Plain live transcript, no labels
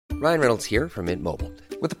Ryan Reynolds here from Mint Mobile.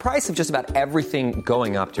 With the price of just about everything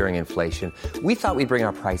going up during inflation, we thought we'd bring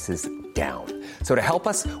our prices down. So to help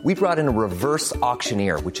us, we brought in a reverse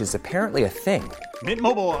auctioneer, which is apparently a thing. Mint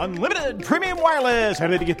Mobile Unlimited Premium Wireless. How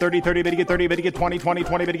to get 30, 30, bit to get 30, bit to get 20, 20,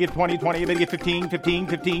 20, bit to get 20, 20, bit to get 15, 15,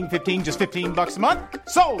 15, 15, just $15 a month?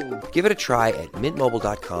 Sold! Give it a try at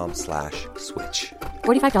mintmobile.com/switch.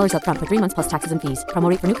 $45 up front for 3 months plus taxes and fees. Promo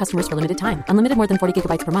rate for new customers for limited time. Unlimited more than 40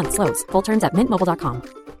 gigabytes per month. Slows full terms at mintmobile.com.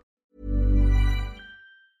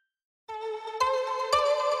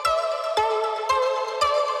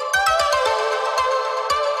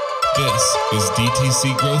 This is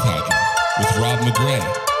DTC Growth Hacking with Rob McGray.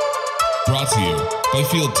 Brought to you by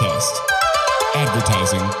Field Test.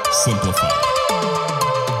 Advertising simplified.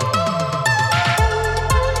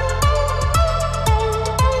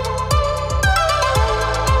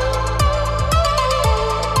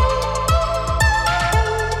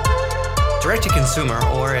 Direct-to-consumer,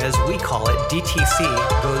 or as we call it, DTC,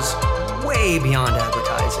 goes way beyond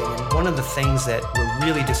advertising. And one of the things that we're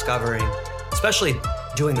really discovering, especially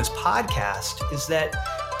doing this podcast, is that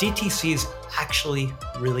DTC is actually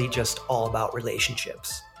really just all about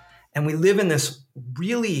relationships. And we live in this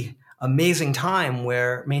really amazing time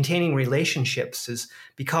where maintaining relationships has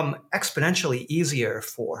become exponentially easier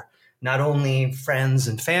for not only friends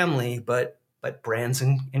and family, but brands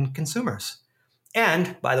and consumers.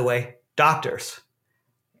 And, by the way, doctors.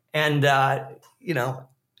 And, I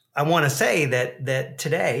want to say that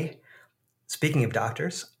today, speaking of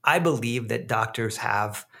doctors, I believe that doctors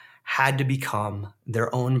have had to become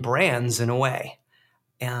their own brands in a way.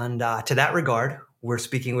 And to that regard, we're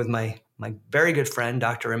speaking with my very good friend,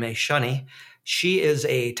 Dr. Amay Shani. She is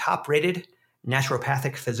a top-rated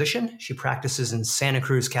naturopathic physician. She practices in Santa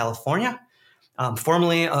Cruz, California,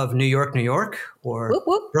 formerly of New York, or whoop,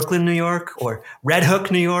 whoop. Brooklyn, New York, or Red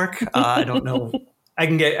Hook, New York. I don't know. I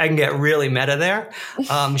can get really meta there.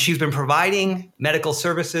 She's been providing medical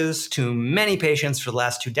services to many patients for the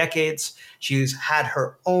last 2 decades. She's had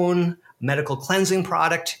her own medical cleansing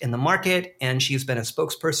product in the market, and she's been a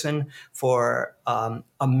spokesperson for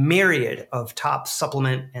a myriad of top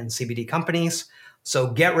supplement and CBD companies. So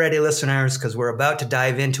get ready, listeners, because we're about to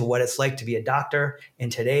dive into what it's like to be a doctor in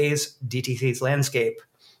today's DTC's landscape.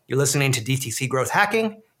 You're listening to DTC Growth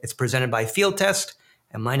Hacking. It's presented by Field Test,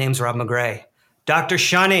 and my name's Rob McGray. Dr.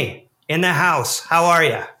 Shani, in the house. How are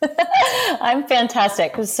you? I'm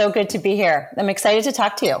fantastic. It was so good to be here. I'm excited to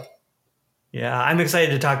talk to you. Yeah, I'm excited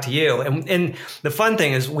to talk to you. And the fun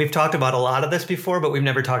thing is we've talked about a lot of this before, but we've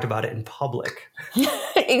never talked about it in public.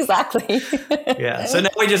 Exactly. Yeah. So now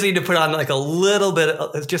we just need to put on like a little bit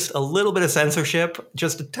of censorship,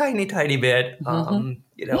 just a tiny, tiny bit.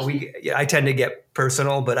 Mm-hmm. I tend to get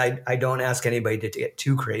personal, but I don't ask anybody to get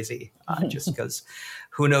too crazy just because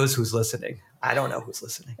who knows who's listening. I don't know who's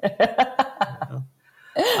listening.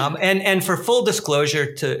 And for full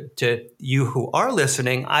disclosure to you who are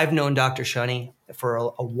listening, I've known Dr. Shani for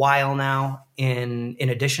a while now. In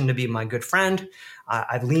addition to being my good friend,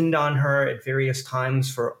 I've leaned on her at various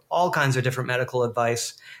times for all kinds of different medical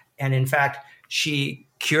advice. And in fact, she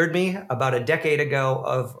cured me about a decade ago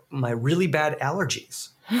of my really bad allergies.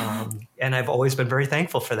 And I've always been very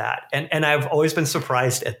thankful for that. And I've always been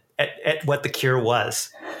surprised at what the cure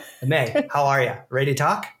was. May, how are you? Ready to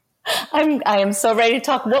talk? I am so ready to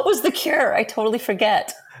talk. What was the cure? I totally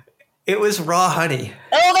forget. It was raw honey.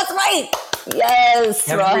 Oh, that's right. Yes,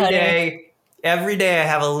 raw honey. Every day I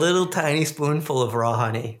have a little tiny spoonful of raw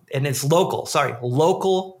honey, and it's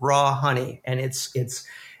local raw honey. And it's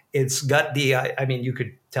got the, you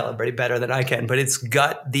could tell everybody better than I can, but it's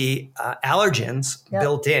got the allergens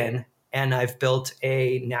built in, and I've built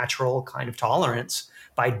a natural kind of tolerance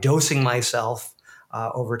by dosing myself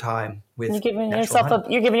over time with you're giving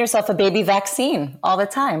yourself a baby vaccine all the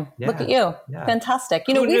time. Yeah, look at you. Yeah. Fantastic.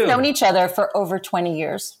 We've known each other for over 20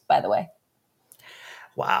 years, by the way.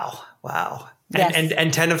 Wow. Yes.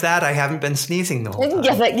 And 10 of that, I haven't been sneezing the whole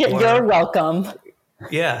time. You're welcome.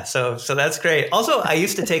 Yeah. So that's great. Also, I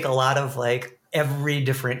used to take a lot of like every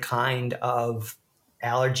different kind of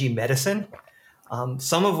allergy medicine,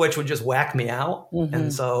 some of which would just whack me out. Mm-hmm.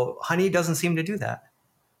 And so honey doesn't seem to do that.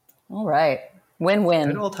 All right. Win-win.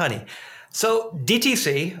 Good old honey. So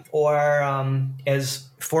DTC, or as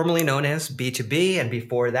formerly known as B2B, and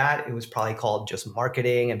before that, it was probably called just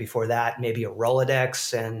marketing, and before that, maybe a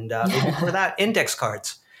Rolodex, and maybe before that, index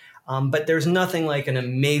cards. But there's nothing like an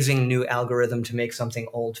amazing new algorithm to make something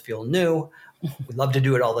old feel new. We love to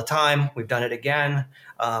do it all the time. We've done it again.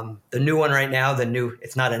 The new one right now,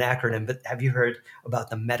 it's not an acronym, but have you heard about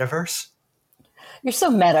the metaverse? You're so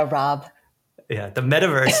meta, Rob. Yeah, the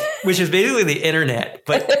metaverse, which is basically the internet,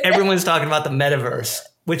 but everyone's talking about the metaverse.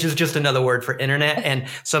 which is just another word for internet. And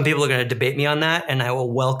some people are going to debate me on that, and I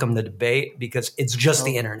will welcome the debate because it's just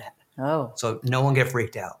the internet. Oh. So no one get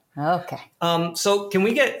freaked out. Okay. So can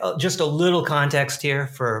we get just a little context here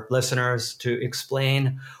for listeners to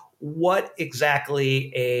explain what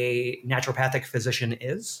exactly a naturopathic physician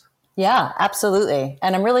is? Yeah, absolutely.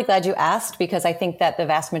 And I'm really glad you asked because I think that the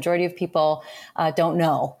vast majority of people don't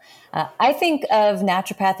know. I think of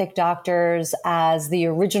naturopathic doctors as the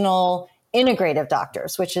original integrative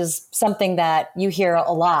doctors, which is something that you hear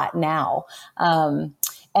a lot now.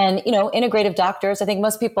 And, integrative doctors, I think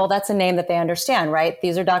most people, that's a name that they understand, right?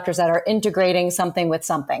 These are doctors that are integrating something with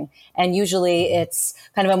something. And usually it's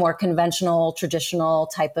kind of a more conventional, traditional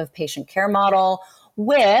type of patient care model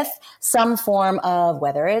with some form of,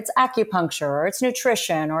 whether it's acupuncture or it's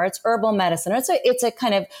nutrition or it's herbal medicine, or it's a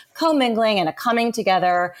kind of commingling and a coming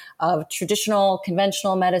together of traditional,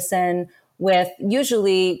 conventional medicine with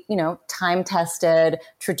usually, time-tested,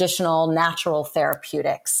 traditional, natural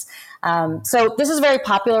therapeutics. So this is very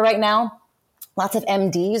popular right now. Lots of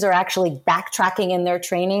MDs are actually backtracking in their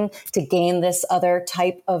training to gain this other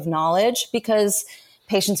type of knowledge because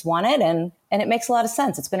patients want it and it makes a lot of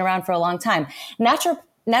sense. It's been around for a long time.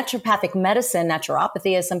 Naturopathic medicine,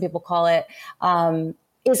 naturopathy, as some people call it,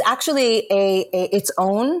 is actually its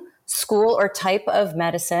own school or type of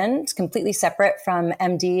medicine. It's completely separate from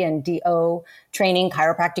MD and DO training,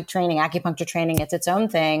 chiropractic training, acupuncture training. It's its own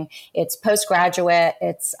thing. It's postgraduate.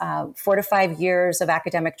 It's 4 to 5 years of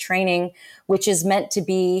academic training, which is meant to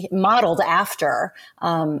be modeled after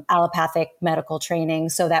allopathic medical training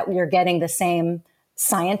so that we're getting the same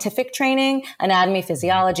scientific training, anatomy,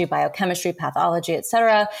 physiology, biochemistry, pathology, et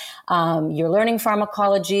cetera. You're learning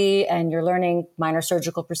pharmacology and you're learning minor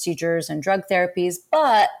surgical procedures and drug therapies,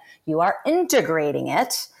 but you are integrating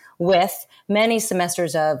it with many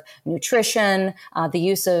semesters of nutrition, the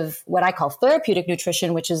use of what I call therapeutic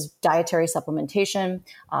nutrition, which is dietary supplementation,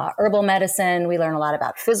 herbal medicine. We learn a lot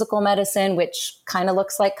about physical medicine, which kind of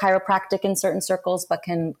looks like chiropractic in certain circles, but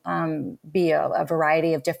can be a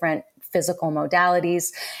variety of different physical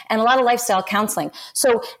modalities, and a lot of lifestyle counseling.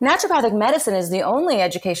 So naturopathic medicine is the only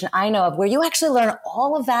education I know of where you actually learn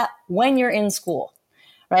all of that when you're in school,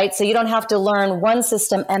 right? So you don't have to learn one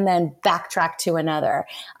system and then backtrack to another.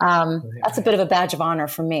 That's a bit of a badge of honor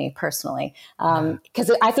for me personally,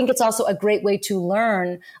 because I think it's also a great way to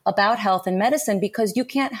learn about health and medicine because you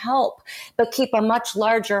can't help but keep a much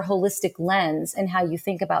larger holistic lens in how you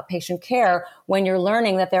think about patient care when you're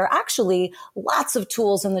learning that there are actually lots of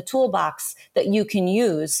tools in the toolbox that you can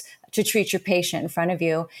use to treat your patient in front of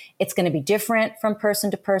you. It's going to be different from person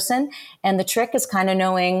to person. And the trick is kind of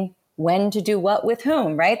knowing when to do what with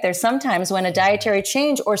whom, right? There's sometimes when a dietary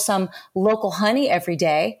change or some local honey every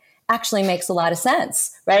day actually makes a lot of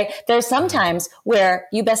sense, right? There's sometimes where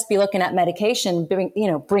you best be looking at medication,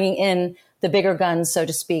 bringing in the bigger guns, so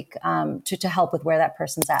to speak, to help with where that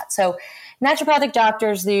person's at. So naturopathic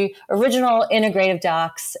doctors, the original integrative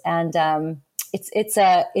docs, and it's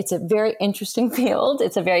a very interesting field.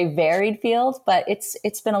 It's a very varied field, but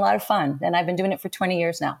it's been a lot of fun. And I've been doing it for 20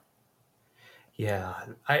 years now. Yeah,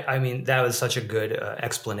 I mean, that was such a good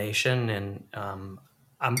explanation. And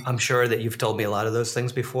I'm sure that you've told me a lot of those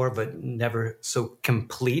things before, but never so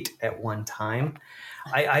complete at one time.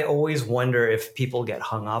 I always wonder if people get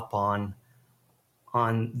hung up on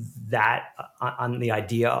that, on the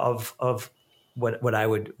idea of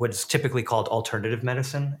what's typically called alternative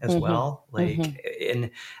medicine as well. And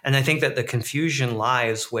I think that the confusion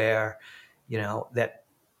lies where, that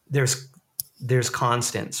there's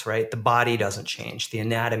constants, right? The body doesn't change. The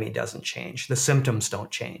anatomy doesn't change. The symptoms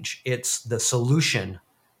don't change. It's the solution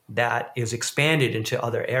that is expanded into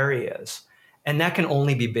other areas. And that can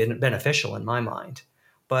only be beneficial in my mind.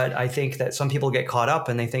 But I think that some people get caught up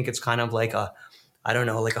and they think it's kind of like a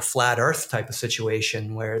flat earth type of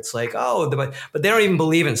situation where it's like, but they don't even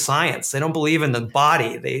believe in science. They don't believe in the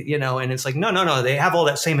body. And it's like, no, they have all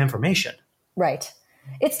that same information. Right.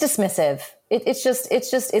 It's dismissive. It's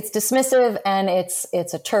dismissive, and it's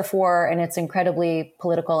a turf war, and it's incredibly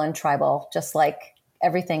political and tribal, just like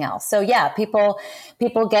everything else. So yeah, people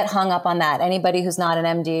get hung up on that. Anybody who's not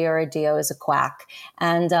an MD or a DO is a quack.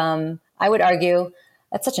 And I would argue,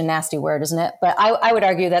 that's such a nasty word, isn't it? But I would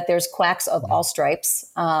argue that there's quacks of all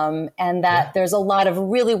stripes, and that there's a lot of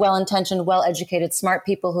really well-intentioned, well-educated, smart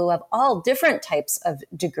people who have all different types of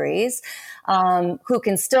degrees, who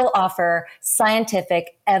can still offer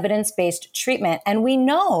scientific, evidence-based treatment. And we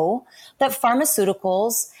know that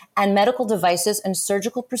pharmaceuticals and medical devices and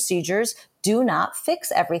surgical procedures do not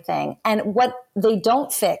fix everything. And what they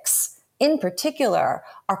don't fix, in particular,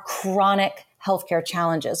 are chronic healthcare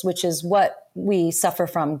challenges, which is what we suffer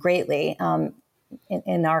from greatly.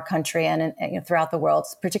 in our country and throughout the world,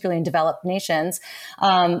 particularly in developed nations.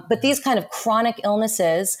 But these kind of chronic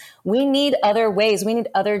illnesses, we need other ways. We need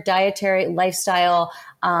other dietary, lifestyle,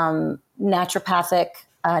 naturopathic,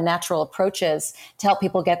 natural approaches to help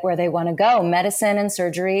people get where they want to go. Medicine and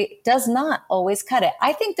surgery does not always cut it.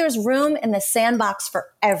 I think there's room in the sandbox for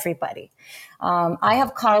everybody. I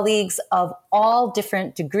have colleagues of all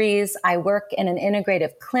different degrees. I work in an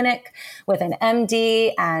integrative clinic with an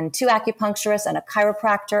MD and 2 acupuncturists and a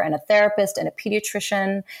chiropractor and a therapist and a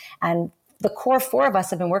pediatrician. And the core 4 of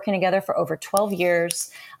us have been working together for over 12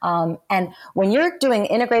 years. And when you're doing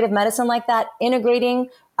integrative medicine like that, integrating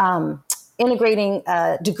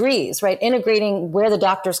degrees, right? Integrating where the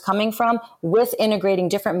doctor's coming from with integrating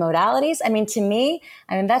different modalities. I mean, to me,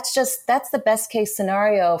 that's the best case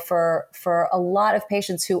scenario for a lot of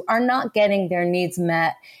patients who are not getting their needs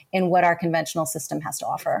met in what our conventional system has to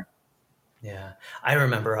offer. Yeah. I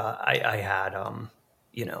remember I had, a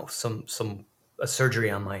surgery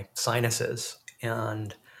on my sinuses,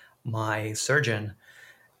 and my surgeon,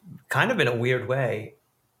 kind of in a weird way,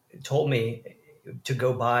 told me to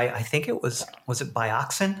go buy, I think it was it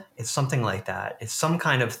Bioxin? It's something like that. It's some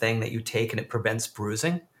kind of thing that you take and it prevents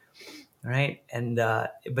bruising, right? And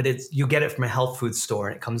but you get it from a health food store,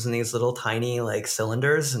 and it comes in these little tiny like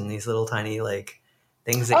cylinders and these little tiny like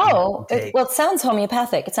things that you take. Well, it sounds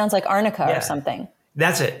homeopathic. It sounds like arnica or something.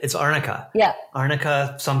 That's it. It's arnica. Yeah.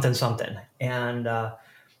 Arnica something. And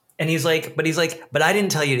he's like, but I didn't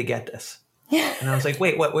tell you to get this. And I was like,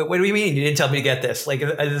 wait, what do you mean? You didn't tell me to get this? Like,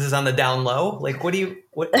 this is on the down low? Like,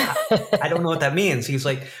 I don't know what that means. He's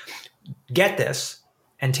like, get this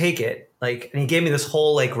and take it. Like, and he gave me this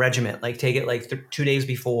whole like regimen, like take it like 2 days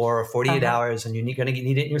before or 48 hours, and you're going to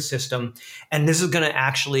need it in your system. And this is going to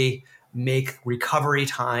actually make recovery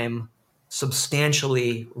time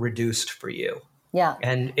substantially reduced for you. Yeah.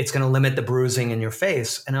 And it's going to limit the bruising in your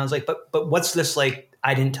face. And I was like, but what's this like,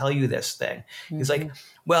 I didn't tell you this thing? Mm-hmm. He's like,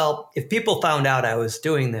 well, if people found out I was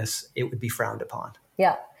doing this, it would be frowned upon.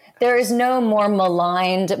 Yeah. There is no more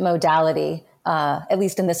maligned modality, at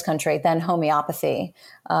least in this country, than homeopathy,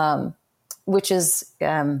 which is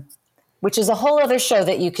a whole other show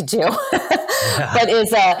that you could do. But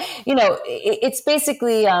it's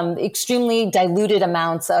basically extremely diluted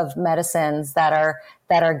amounts of medicines that are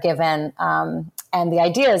given. And the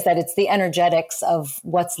idea is that it's the energetics of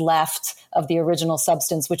what's left of the original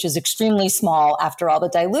substance, which is extremely small after all the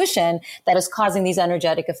dilution, that is causing these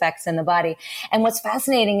energetic effects in the body. And what's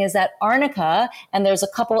fascinating is that arnica, and there's a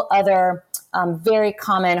couple other very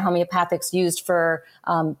common homeopathics used for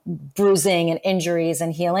bruising and injuries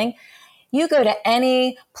and healing. You go to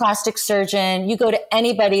any plastic surgeon, you go to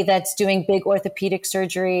anybody that's doing big orthopedic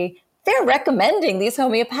surgery, they're recommending these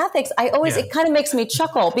homeopathics. It kind of makes me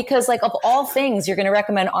chuckle because like of all things, you're going to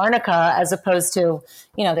recommend arnica as opposed to,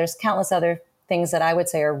 there's countless other things that I would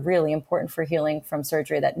say are really important for healing from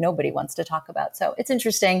surgery that nobody wants to talk about. So it's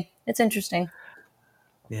interesting.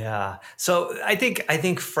 Yeah. So I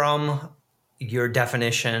think from your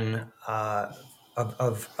definition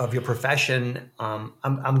of your profession,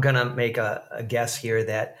 I'm going to make a guess here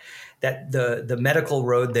that the medical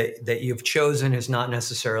road that you've chosen is not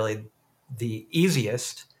necessarily the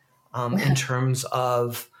easiest in terms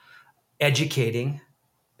of educating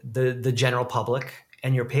the general public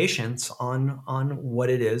and your patients on what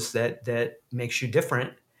it is that makes you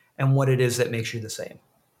different and what it is that makes you the same.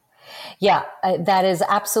 Yeah, that is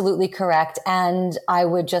absolutely correct. And I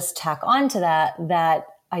would just tack on to that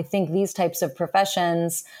I think these types of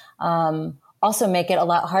professions also make it a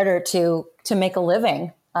lot harder to make a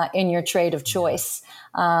living in your trade of choice.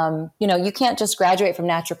 You can't just graduate from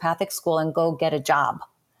naturopathic school and go get a job,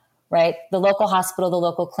 right? The local hospital, the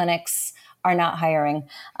local clinics are not hiring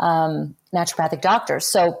naturopathic doctors.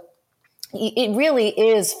 So it really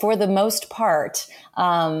is, for the most part,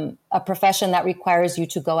 a profession that requires you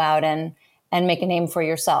to go out and make a name for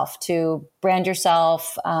yourself, to brand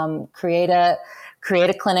yourself, create a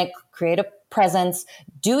clinic, create a presence,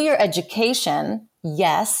 do your education.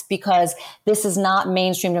 Yes, because this is not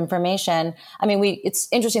mainstreamed information. I mean, it's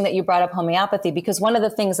interesting that you brought up homeopathy, because one of the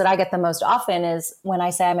things that I get the most often is when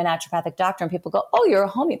I say I'm a naturopathic doctor and people go, "Oh, you're a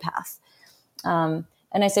homeopath." And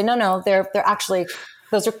I say, no, they're actually,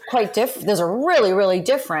 those are quite different. Those are really, really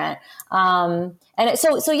different. And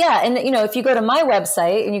so yeah. And, if you go to my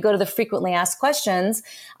website and you go to the frequently asked questions,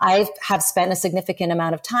 I have spent a significant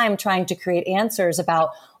amount of time trying to create answers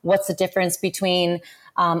about what's the difference between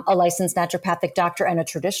a licensed naturopathic doctor and a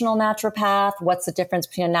traditional naturopath. What's the difference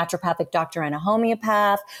between a naturopathic doctor and a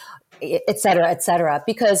homeopath, et cetera, et cetera.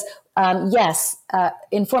 Because,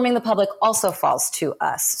 informing the public also falls to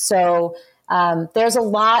us. So There's a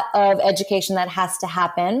lot of education that has to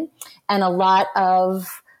happen, and a lot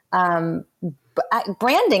of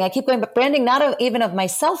branding. I keep going, but branding, even of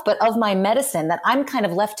myself, but of my medicine, that I'm kind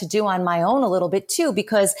of left to do on my own a little bit too,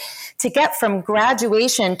 because to get from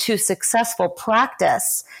graduation to successful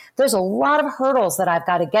practice, there's a lot of hurdles that I've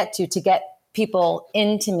got to get people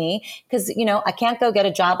into me, because, I can't go get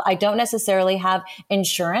a job. I don't necessarily have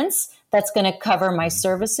insurance that's going to cover my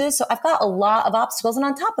services. So I've got a lot of obstacles. And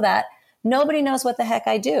on top of that, nobody knows what the heck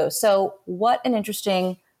I do. So what an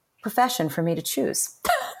interesting profession for me to choose.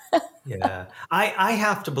 Yeah. I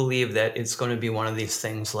have to believe that it's going to be one of these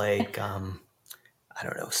things like, I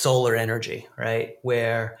don't know, solar energy, right?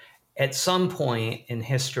 Where at some point in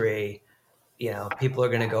history, people are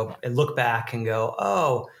going to go and look back and go,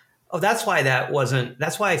 oh, that's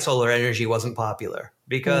why solar energy wasn't popular,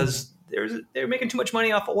 because they're making too much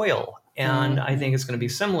money off oil. And I think it's going to be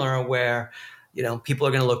similar where, people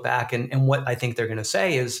are going to look back and what I think they're going to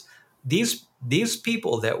say is these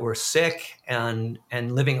people that were sick and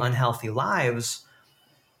living unhealthy lives,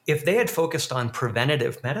 if they had focused on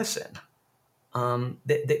preventative medicine,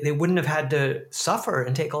 they wouldn't have had to suffer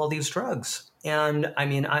and take all these drugs. And I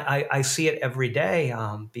mean, I see it every day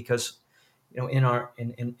because,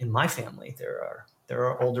 in my family, there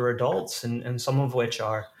are older adults and some of which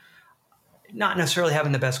are not necessarily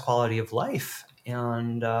having the best quality of life.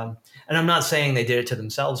 And I'm not saying they did it to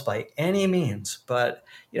themselves by any means, but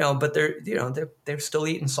they're still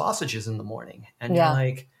eating sausages in the morning, and you're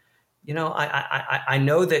like, I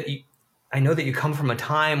know that you come from a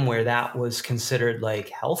time where that was considered like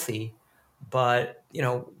healthy, but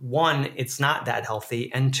one, it's not that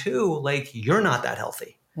healthy, and two, like you're not that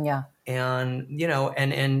healthy. Yeah. And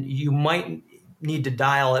and you might need to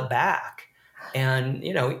dial it back, and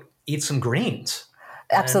eat some greens.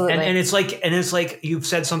 Absolutely. And it's like you've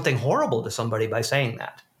said something horrible to somebody by saying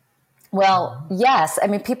that. Well, yes. I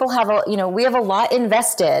mean, people have we have a lot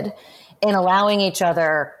invested in allowing each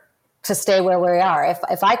other to stay where we are.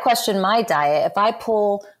 If I question my diet, if I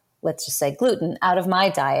pull, let's just say, gluten out of my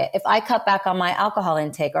diet, if I cut back on my alcohol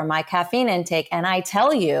intake or my caffeine intake, and I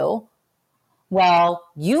tell you, well,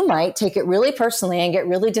 you might take it really personally and get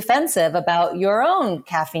really defensive about your own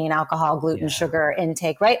caffeine, alcohol, gluten, sugar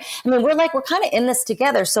intake, right? I mean, we're kind of in this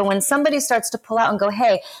together. So when somebody starts to pull out and go,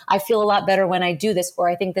 hey, I feel a lot better when I do this, or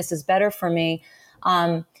I think this is better for me,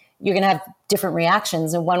 you're going to have different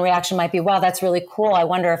reactions. And one reaction might be, wow, that's really cool. I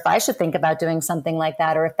wonder if I should think about doing something like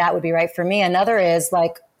that, or if that would be right for me. Another is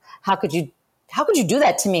like, how could you do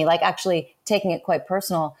that to me? Like actually taking it quite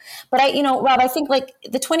personal. But Rob, I think like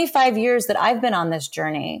the 25 years that I've been on this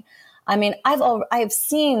journey, I mean, I've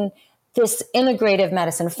seen this integrative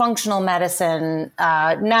medicine, functional medicine,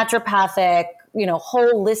 naturopathic,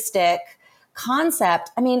 holistic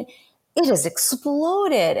concept. I mean, it has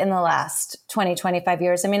exploded in the last 20, 25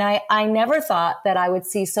 years. I mean, I never thought that I would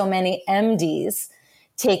see so many MDs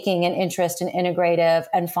taking an interest in integrative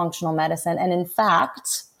and functional medicine. And in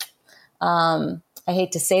fact, I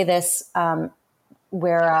hate to say this,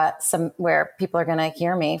 where people are going to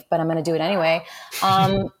hear me, but I'm going to do it anyway.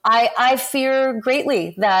 I fear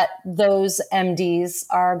greatly that those MDs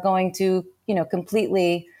are going to,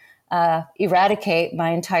 completely eradicate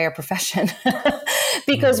my entire profession,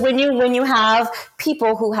 because when you have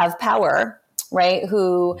people who have power, right,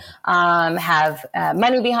 who have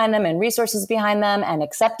money behind them and resources behind them and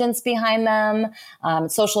acceptance behind them,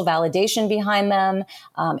 social validation behind them,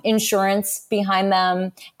 insurance behind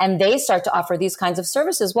them, and they start to offer these kinds of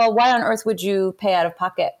services, well, why on earth would you pay out of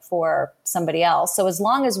pocket for somebody else? So as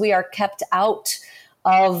long as we are kept out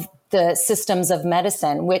of the systems of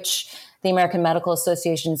medicine, which the American Medical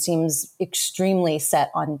Association seems extremely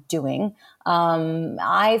set on doing,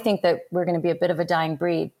 I think that we're going to be a bit of a dying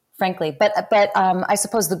breed, frankly. But I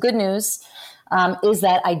suppose the good news is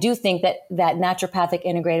that I do think that naturopathic,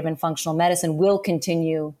 integrative, and functional medicine will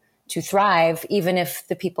continue to thrive, even if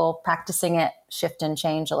the people practicing it shift and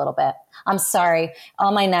change a little bit. I'm sorry,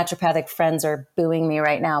 all my naturopathic friends are booing me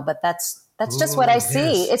right now, but that's just what I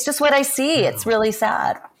see. It's just what I see. It's really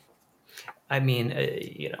sad. I mean,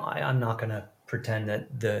 I'm not going to pretend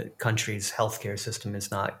that the country's healthcare system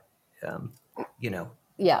is not,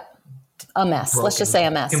 Yeah. A mess. Broken, let's just say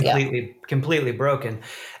a mess. Completely broken.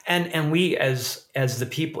 And we as the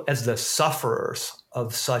people, as the sufferers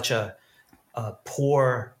of such a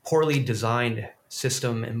poorly designed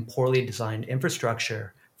system and poorly designed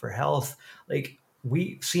infrastructure for health, like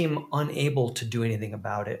we seem unable to do anything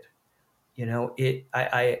about it.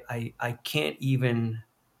 I can't even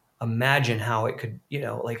imagine how it could,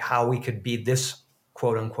 how we could be this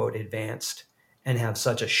quote unquote advanced and have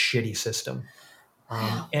such a shitty system.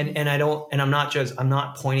 I'm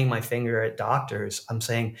not pointing my finger at doctors. I'm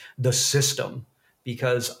saying the system,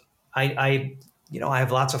 because I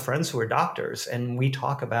have lots of friends who are doctors, and we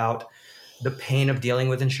talk about the pain of dealing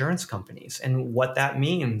with insurance companies and what that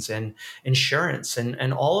means, and insurance,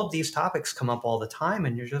 and all of these topics come up all the time.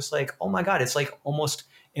 And you're just like, oh my God, it's like almost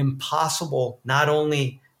impossible not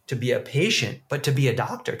only to be a patient, but to be a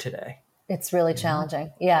doctor today. It's really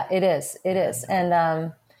challenging. Yeah, it is. It is. And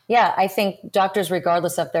I think doctors,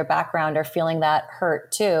 regardless of their background, are feeling that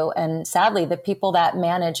hurt too. And sadly, the people that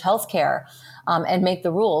manage healthcare and make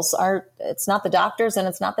the rules it's not the doctors and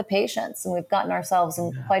it's not the patients. And we've gotten ourselves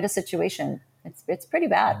in quite a situation. It's pretty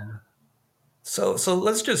bad. Yeah. So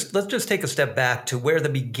let's just take a step back to where the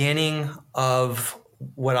beginning of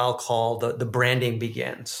what I'll call the branding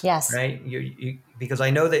begins. Yes. Right. You because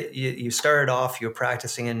I know that you started off, you're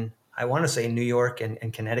practicing in, I want to say, New York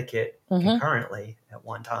and Connecticut concurrently at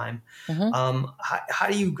one time. How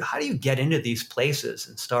do you get into these places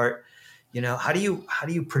and start, how do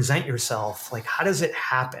you present yourself? Like, how does it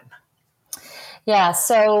happen? Yeah.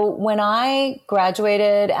 So when I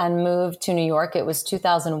graduated and moved to New York, it was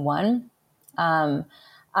 2001.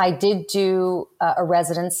 I did do a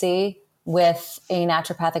residency with a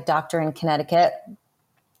naturopathic doctor in Connecticut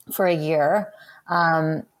for a year.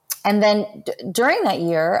 And then during that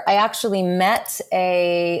year, I actually met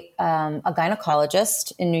a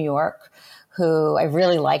gynecologist in New York who I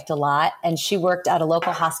really liked a lot. And she worked at a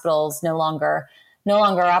local hospital, no longer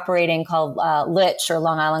operating, called Litch, or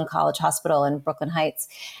Long Island College Hospital in Brooklyn Heights.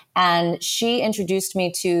 And she introduced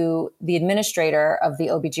me to the administrator of the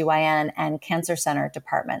OBGYN and Cancer Center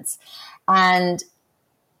departments. And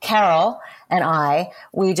Carol and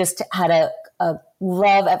we just had a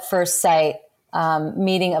love at first sight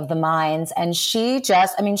meeting of the minds. And she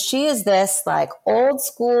is this like old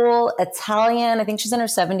school Italian. I think she's in her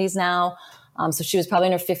 70s now. So she was probably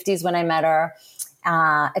in her 50s when I met her.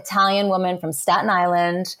 Italian woman from Staten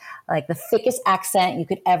Island, like the thickest accent you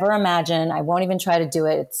could ever imagine. I won't even try to do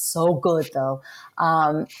it. It's so good though.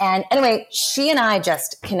 And anyway, she and I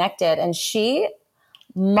just connected, and she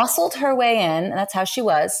muscled her way in. And that's how she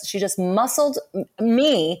was. She just muscled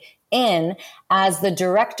me in as the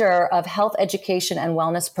director of health education and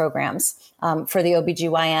wellness programs for the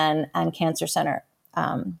OBGYN and Cancer Center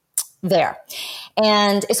there.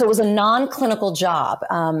 And so it was a non-clinical job.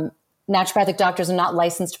 Naturopathic doctors are not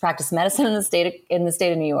licensed to practice medicine in the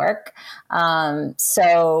state of New York.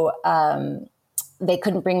 So they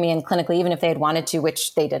couldn't bring me in clinically, even if they had wanted to,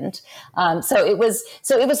 which they didn't. So it was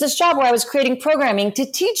this job where I was creating programming to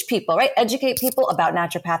teach people, right? Educate people about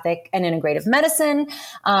naturopathic and integrative medicine.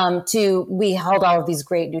 We held all of these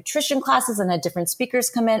great nutrition classes and had different speakers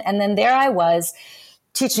come in. And then there I was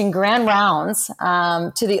teaching grand rounds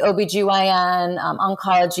to the OBGYN,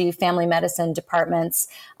 oncology, family medicine departments.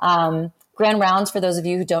 Grand rounds, for those of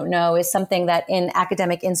you who don't know, is something that in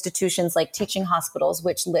academic institutions like teaching hospitals,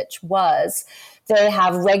 which Litch was, they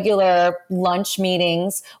have regular lunch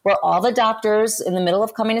meetings where all the doctors, in the middle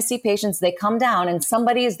of coming to see patients, they come down and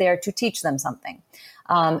somebody is there to teach them something.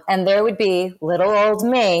 And there would be little old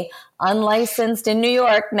me, unlicensed in New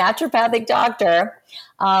York, naturopathic doctor.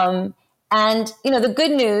 And, the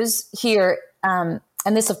good news here, and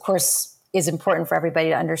this, of course, is important for everybody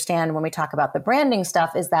to understand when we talk about the branding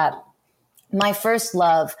stuff, is that my first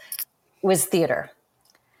love was theater.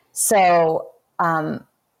 So I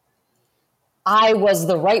was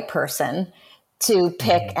the right person to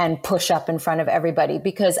pick and push up in front of everybody,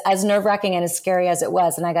 because as nerve-wracking and as scary as it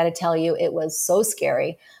was, and I got to tell you, it was so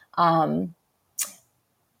scary. I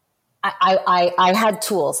had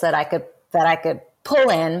tools that I could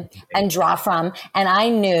pull in and draw from. And I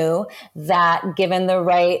knew that given the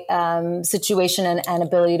right situation and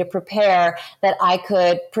ability to prepare, that I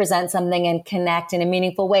could present something and connect in a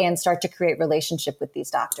meaningful way and start to create relationship with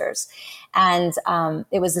these doctors. And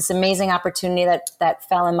it was this amazing opportunity that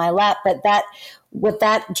fell in my lap. But what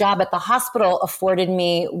that job at the hospital afforded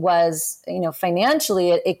me was,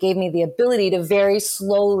 financially, it gave me the ability to very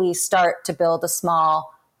slowly start to build a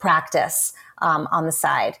small practice on the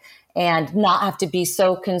side, and not have to be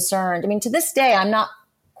so concerned. I mean, to this day, I'm not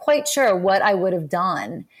quite sure what I would have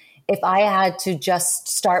done if I had to just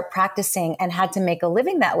start practicing and had to make a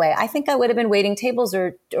living that way. I think I would have been waiting tables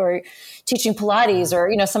or teaching Pilates or,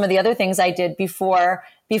 some of the other things I did before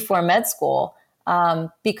med school,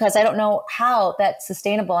 because I don't know how that's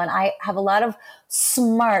sustainable. And I have a lot of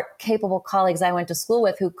smart, capable colleagues I went to school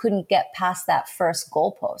with who couldn't get past that first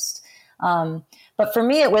goalpost. But for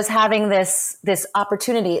me, it was having this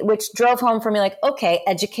opportunity, which drove home for me, like, okay,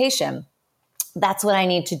 education. that's what I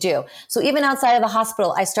need to do. So even outside of the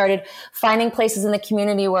hospital, I started finding places in the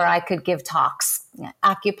community where I could give talks.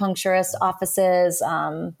 Acupuncturist offices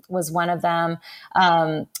was one of them.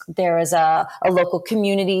 There is a local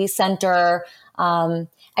community center.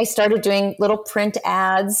 I started doing little print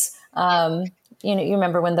ads. You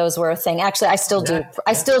remember when those were a thing. Actually, I still do.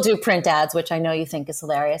 I still do print ads, which I know you think is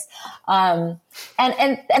hilarious. And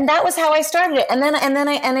that was how I started it. And then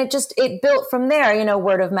it built from there.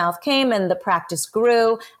 Word of mouth came and the practice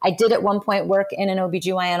grew. I did at one point work in an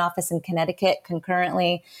OBGYN office in Connecticut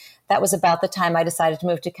concurrently. That was about the time I decided to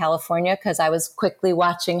move to California, because I was quickly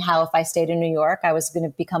watching how if I stayed in New York, I was going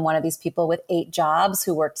to become one of these people with 8 jobs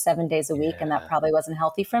who worked 7 days a week. And that probably wasn't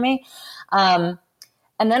healthy for me.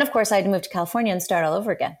 And then, of course, I had to move to California and start all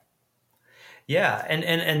over again. Yeah.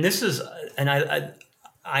 And this is, and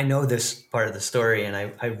I know this part of the story, and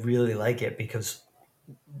I really like it because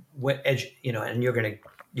and you're going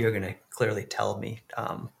to clearly tell me,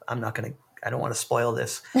 I don't want to spoil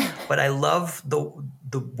this, but I love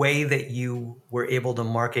the way that you were able to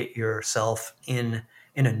market yourself in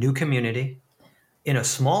a new community, in a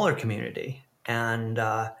smaller community. And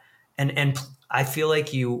I feel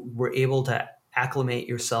like you were able to acclimate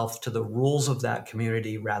yourself to the rules of that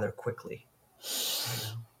community rather quickly.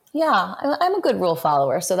 Yeah, I'm a good rule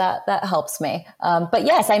follower, so that helps me. But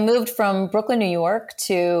yes, I moved from Brooklyn, New York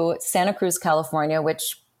to Santa Cruz, California,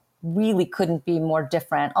 which really couldn't be more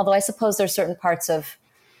different. Although I suppose there's certain parts of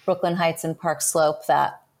Brooklyn Heights and Park Slope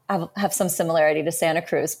that have some similarity to Santa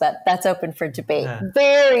Cruz, but that's open for debate. Yeah.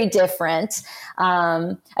 Very different.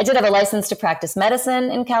 I did have a license to practice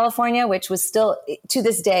medicine in California, which was still, to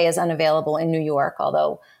this day, is unavailable in New York,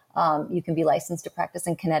 although you can be licensed to practice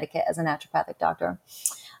in Connecticut as a naturopathic doctor.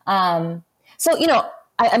 So,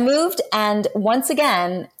 I moved, and once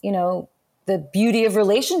again, the beauty of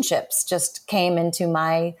relationships just came into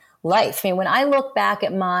my life. I mean, when I look back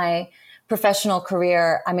at my professional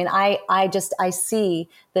career, I mean, I see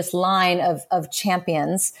this line of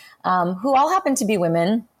champions who all happen to be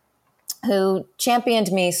women who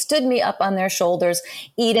championed me, stood me up on their shoulders.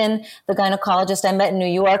 Eden, the gynecologist I met in New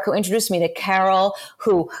York, who introduced me to Carol,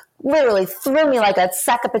 who literally threw me like a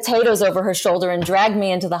sack of potatoes over her shoulder and dragged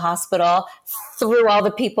me into the hospital, through all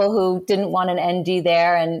the people who didn't want an ND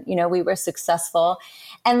there. And, we were successful.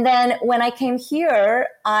 And then when I came here,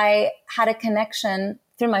 I had a connection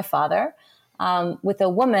through my father with a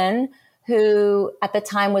woman who at the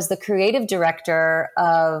time was the creative director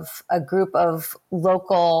of a group of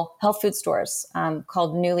local health food stores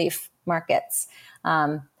called New Leaf Markets,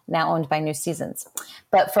 now owned by New Seasons.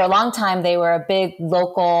 But for a long time, they were a big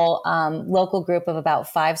local group of about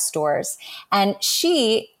 5 stores. And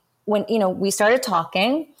when we started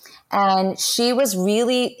talking, and she was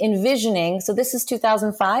really envisioning, so this is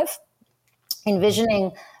 2005,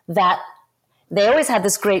 envisioning that they always had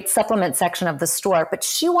this great supplement section of the store, but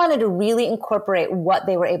she wanted to really incorporate what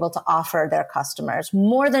they were able to offer their customers,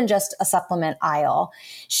 more than just a supplement aisle.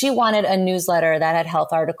 She wanted a newsletter that had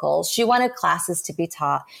health articles. She wanted classes to be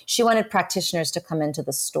taught. She wanted practitioners to come into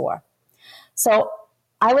the store. So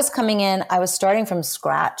I was coming in, I was starting from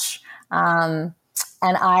scratch.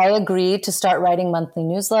 And I agreed to start writing monthly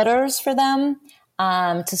newsletters for them,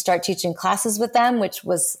 to start teaching classes with them, which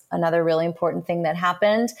was another really important thing that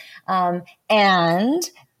happened. And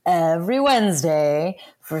every Wednesday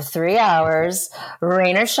for 3 hours,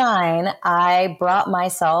 rain or shine, I brought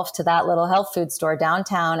myself to that little health food store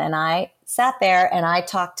downtown, and I sat there and I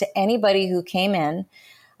talked to anybody who came in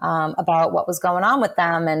about what was going on with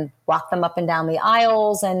them, and walked them up and down the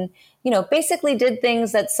aisles, and basically did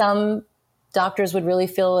things that some doctors would really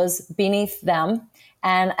feel is beneath them.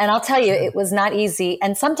 And I'll tell you, it was not easy.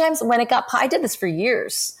 And sometimes when I did this for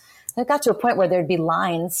years, it got to a point where there'd be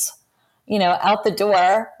lines, out the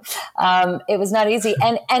door. It was not easy.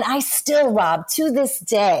 And I still, Rob, to this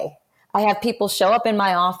day, I have people show up in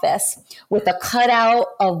my office with a cutout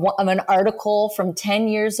of an article from 10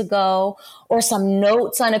 years ago, or some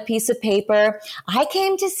notes on a piece of paper. I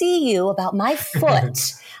came to see you about my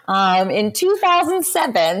foot in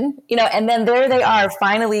 2007, and then there they are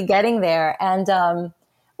finally getting there. And,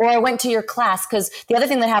 or I went to your class, because the other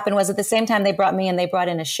thing that happened was at the same time they brought me in, they brought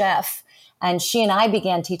in a chef, and she and I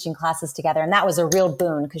began teaching classes together. And that was a real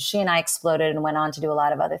boon, because she and I exploded and went on to do a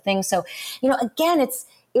lot of other things. So, again, it's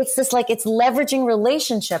this, like, it's leveraging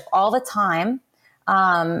relationship all the time.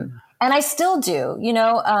 And I still do,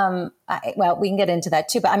 well, we can get into that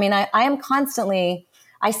too, but I mean, I am constantly,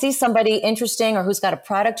 I see somebody interesting, or who's got a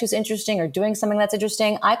product who's interesting, or doing something that's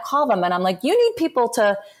interesting. I call them and I'm like, you need people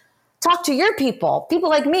to talk to your people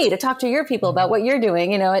like me, to talk to your people about what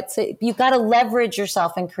you've got to leverage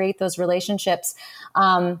yourself and create those relationships.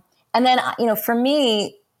 And And then, for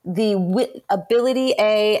me, the ability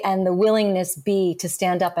A and the willingness B to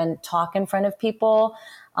stand up and talk in front of people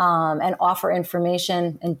and offer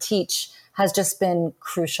information and teach has just been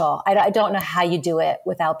crucial. I don't know how you do it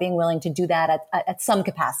without being willing to do that at some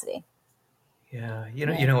capacity. Yeah,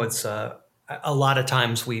 it's a lot of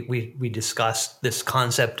times we discuss this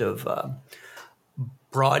concept of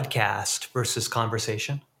broadcast versus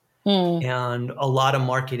conversation. And a lot of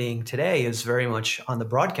marketing today is very much on the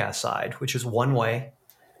broadcast side, which is one way.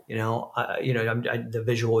 The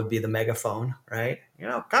visual would be the megaphone, right?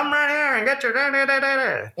 Come right here and get your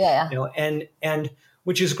da-da-da-da-da. Yeah. And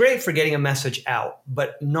which is great for getting a message out,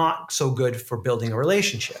 but not so good for building a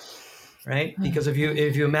relationship, right? Because if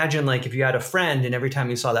you imagine, like, if you had a friend and every time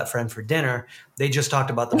you saw that friend for dinner, they just talked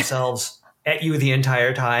about themselves at you the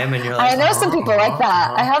entire time, and you're like, I know some people like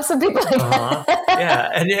that. I have some people like that. Yeah,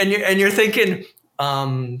 and you're thinking,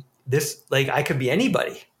 this, like, I could be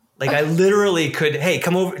anybody. Like, I literally could, hey,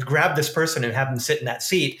 come over, grab this person and have them sit in that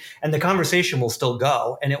seat, and the conversation will still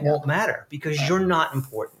go, and it won't matter because you're not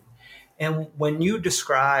important. And when you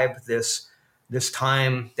describe this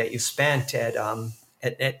time that you spent at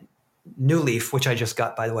New Leaf, which I just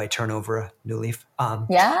got, by the way, turnover New Leaf. At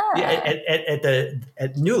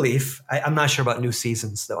New Leaf, I'm not sure about new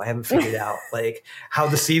seasons though. I haven't figured out like how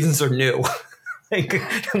the seasons are new. Like,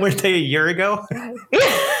 were they a year ago?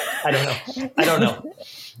 I don't know.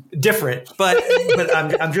 Different, but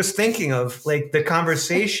I'm just thinking of like the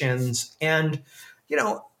conversations, and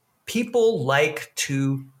people like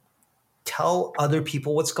to tell other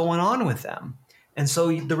people what's going on with them. And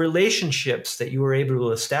so the relationships that you were able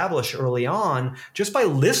to establish early on just by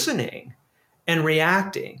listening and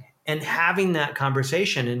reacting and having that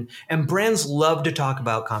conversation, and brands love to talk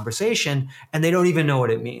about conversation and they don't even know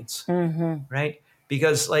what it means, right?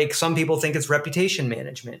 Because like some people think it's reputation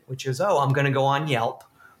management, which is, I'm going to go on Yelp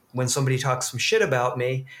when somebody talks some shit about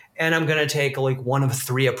me, and I'm going to take like one of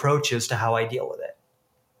 3 approaches to how I deal with it.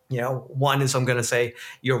 One is I'm going to say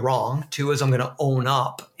you're wrong. 2 is I'm going to own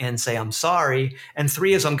up and say I'm sorry. And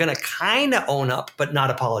 3 is I'm going to kind of own up, but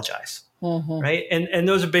not apologize. Right. And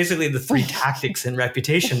those are basically the 3 tactics in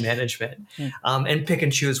reputation management, and pick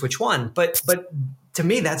and choose which one. But to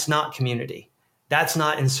me, that's not community. That's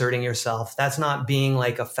not inserting yourself. That's not being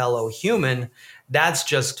like a fellow human. That's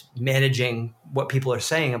just managing what people are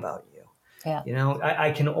saying about you. Yeah.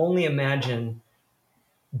 I can only imagine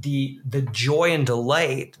the joy and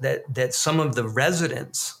delight that some of the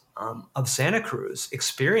residents of Santa Cruz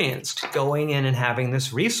experienced going in and having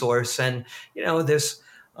this resource, and this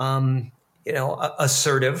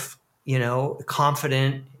assertive,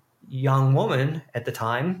 confident young woman at the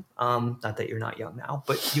time. Not that you're not young now,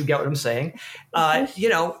 but you get what I'm saying.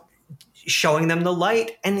 Showing them the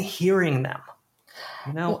light and hearing them.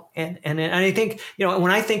 And I think when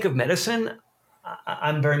I think of medicine,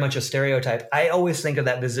 I'm very much a stereotype. I always think of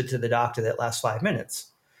that visit to the doctor that lasts 5 minutes.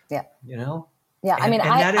 Yeah. Yeah. And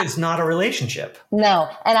that is not a relationship. No.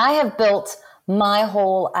 And I have built my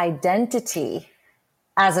whole identity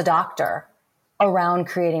as a doctor around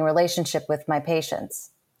creating a relationship with my patients.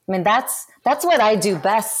 I mean, that's what I do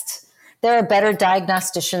best. There are better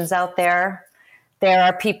diagnosticians out there. There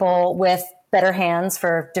are people with better hands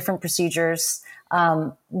for different procedures.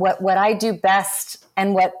 What I do best,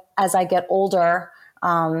 and what, as I get older,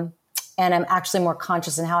 and I'm actually more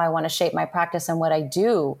conscious in how I want to shape my practice and what I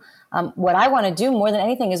do, what I want to do more than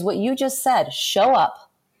anything is what you just said: show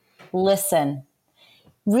up, listen.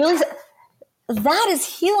 Really, that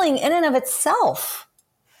is healing in and of itself.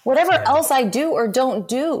 Whatever else I do or don't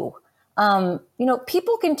do,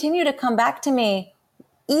 people continue to come back to me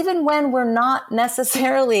even when we're not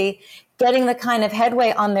necessarily getting the kind of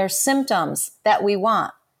headway on their symptoms that we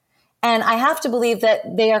want. And I have to believe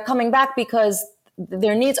that they are coming back because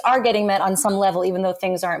their needs are getting met on some level, even though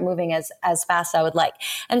things aren't moving as fast as I would like.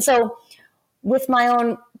 And so with my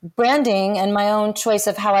own branding and my own choice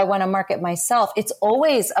of how I want to market myself, it's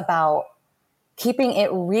always about keeping it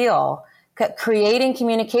real, creating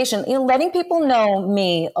communication, letting people know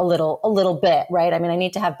me a little bit, right? I mean, I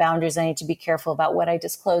need to have boundaries. I need to be careful about what I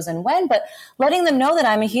disclose and when, but letting them know that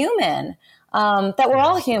I'm a human, that we're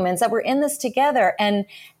all humans, that we're in this together, and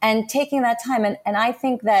taking that time. And I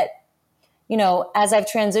think that, as I've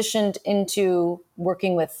transitioned into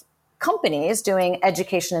working with companies, doing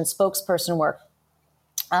education and spokesperson work,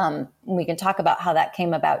 we can talk about how that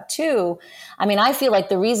came about too. I mean, I feel like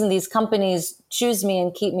the reason these companies choose me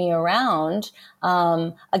and keep me around,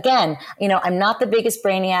 again, I'm not the biggest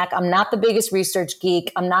brainiac. I'm not the biggest research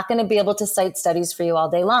geek. I'm not going to be able to cite studies for you all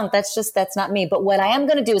day long. That's not me. But what I am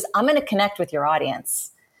going to do is I'm going to connect with your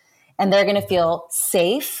audience, and they're going to feel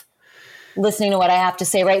safe, listening to what I have to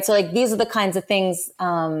say, right? So like these are the kinds of things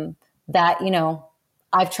that, you know,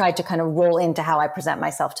 I've tried to kind of roll into how I present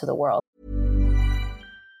myself to the world.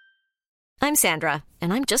 I'm Sandra,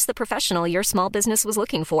 and I'm just the professional your small business was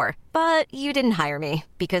looking for. But you didn't hire me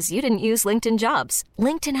because you didn't use LinkedIn Jobs.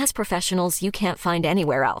 LinkedIn has professionals you can't find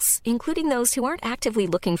anywhere else, including those who aren't actively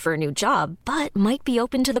looking for a new job, but might be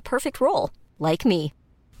open to the perfect role, like me.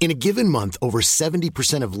 In a given month, over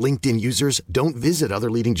 70% of LinkedIn users don't visit other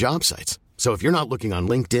leading job sites. So if you're not looking on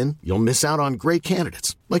LinkedIn, you'll miss out on great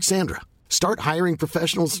candidates like Sandra. Start hiring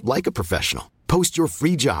professionals like a professional. Post your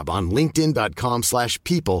free job on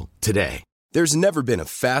linkedin.com/people today. There's never been a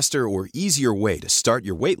faster or easier way to start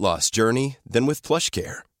your weight loss journey than with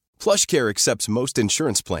PlushCare. PlushCare accepts most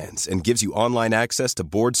insurance plans and gives you online access to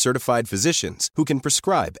board-certified physicians who can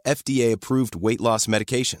prescribe FDA-approved weight loss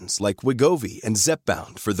medications like Wegovy and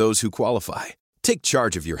Zepbound for those who qualify. Take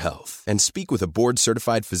charge of your health and speak with a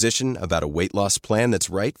board-certified physician about a weight loss plan that's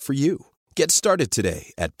right for you. Get started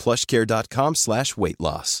today at plushcare.com/weight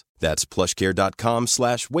loss. That's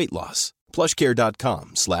plushcare.com/weight loss.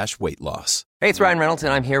 plushcare.com/weight loss. Hey, it's Ryan Reynolds,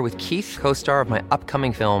 and I'm here with Keith, co-star of my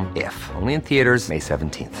upcoming film, If, only in theaters May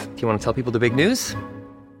 17th. Do you want to tell people the big news?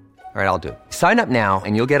 All right, I'll do it. Sign up now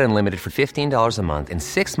and you'll get unlimited for $15 a month and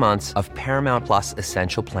 6 months of Paramount Plus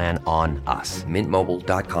Essential Plan on us.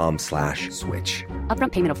 MintMobile.com/switch.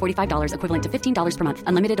 Upfront payment of $45 equivalent to $15 per month.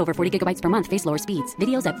 Unlimited over 40 gigabytes per month. Face lower speeds.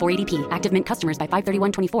 Videos at 480p. Active Mint customers by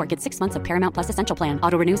 531.24 get 6 months of Paramount Plus Essential Plan.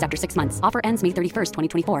 Auto renews after 6 months. Offer ends May 31st,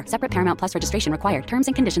 2024. Separate Paramount Plus registration required. Terms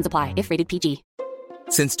and conditions apply if rated PG.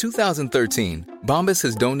 Since 2013, Bombas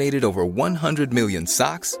has donated over 100 million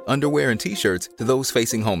socks, underwear, and T-shirts to those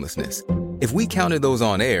facing homelessness. If we counted those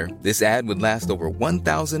on air, this ad would last over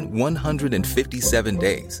 1,157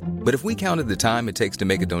 days. But if we counted the time it takes to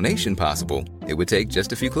make a donation possible, it would take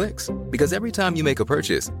just a few clicks. Because every time you make a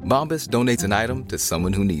purchase, Bombas donates an item to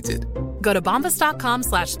someone who needs it. Go to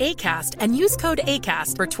bombas.com/ACAST and use code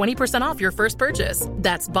ACAST for 20% off your first purchase.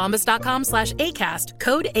 That's bombas.com/ACAST,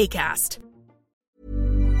 code ACAST.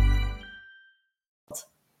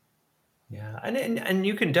 Yeah, and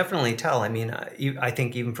you can definitely tell. I mean, I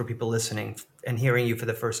think even for people listening and hearing you for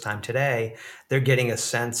the first time today, they're getting a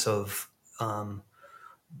sense of,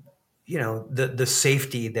 you know, the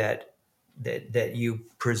safety that you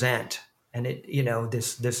present, and it, you know,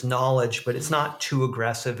 this knowledge, but it's not too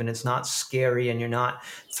aggressive and it's not scary, and you're not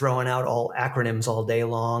throwing out all acronyms all day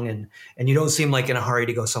long, and you don't seem like in a hurry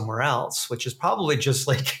to go somewhere else, which is probably just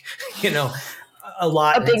like, you know,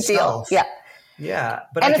 a big deal. Yeah. Yeah,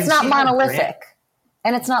 but and it's not monolithic.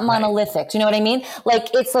 And it's not monolithic. Right. Do you know what I mean?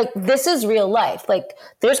 Like, it's like, this is real life. Like,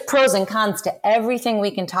 there's pros and cons to everything we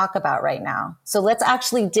can talk about right now. So let's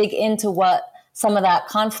actually dig into what some of that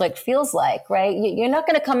conflict feels like, right? You're not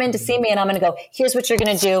going to come in to see me and I'm going to go, here's what you're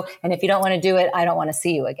going to do. And if you don't want to do it, I don't want to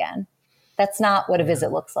see you again. That's not what a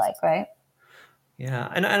visit looks like, right? Yeah,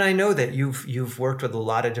 and I know that you've worked with a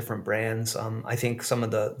lot of different brands. I think some of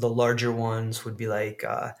the larger ones would be like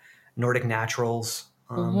Nordic Naturals,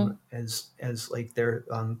 as like their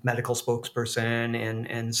medical spokesperson,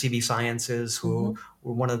 and CV Sciences, who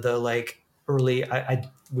were one of the like early, I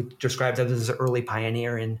would describe them as an early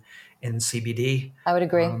pioneer in CBD. I would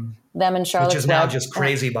agree. Them and Charlotte, which is now just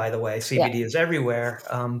crazy, by the way. CBD is everywhere.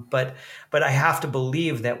 But I have to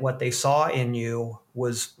believe that what they saw in you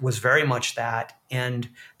was very much that, and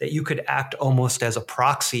that you could act almost as a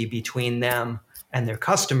proxy between them and their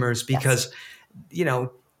customers, because, you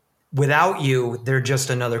know, without you, they're just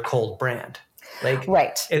another cold brand. Like,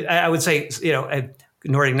 right. I would say, you know,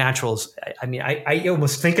 Nordic Naturals, I mean, I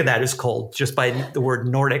almost think of that as cold just by the word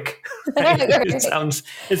Nordic. Right?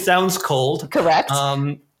 It sounds cold. Correct.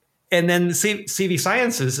 And then CV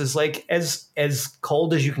Sciences is like as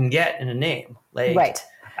cold as you can get in a name. Like, right.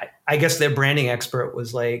 I guess their branding expert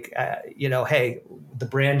was like, you know, hey, the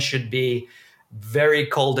brand should be very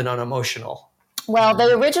cold and unemotional. Well,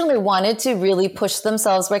 they originally wanted to really push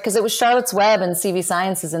themselves, right? Because it was Charlotte's Web and CV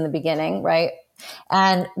Sciences in the beginning, right?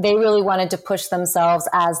 And they really wanted to push themselves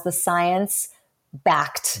as the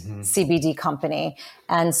science-backed CBD company.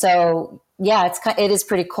 And so, yeah, it is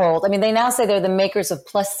pretty cold. I mean, they now say they're the makers of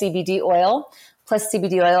Plus CBD oil. Plus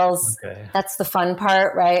CBD oils, That's the fun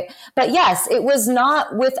part, right? But yes, it was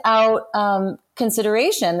not without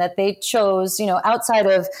consideration that they chose, you know, outside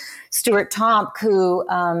of Stuart Tomk, who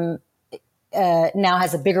now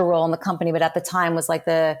has a bigger role in the company, but at the time was like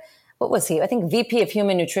what was he? I think VP of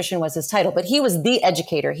Human Nutrition was his title, but he was the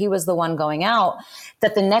educator. He was the one going out,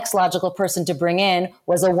 that the next logical person to bring in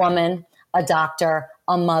was a woman, a doctor,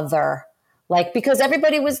 a mother. Like, because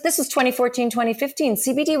this is 2014, 2015.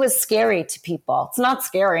 CBD was scary to people. It's not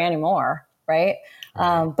scary anymore, right?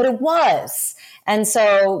 But it was. And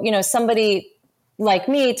so, somebody like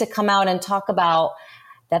me to come out and talk about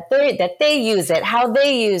that they use it, how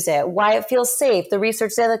they use it, why it feels safe, the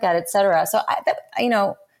research they look at, et cetera. So,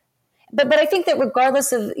 but I think that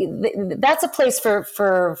regardless of, that's a place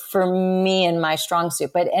for me and my strong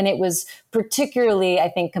suit. And it was particularly, I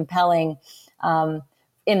think, compelling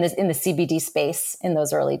in the CBD space in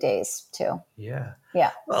those early days too. Yeah.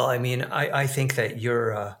 Yeah. Well, I mean, I think that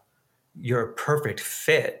you're a perfect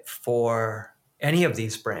fit for any of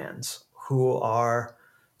these brands who are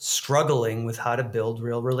struggling with how to build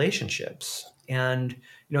real relationships. And,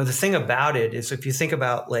 the thing about it is, if you think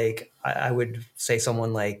about, like, I would say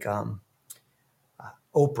someone like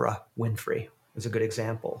Oprah Winfrey is a good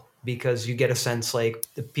example, because you get a sense, like,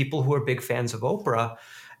 the people who are big fans of Oprah,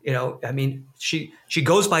 I mean, she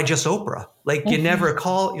goes by just Oprah. Like, you never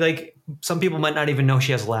call, like, some people might not even know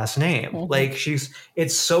she has a last name. Like,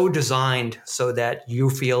 it's so designed so that you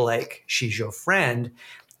feel like she's your friend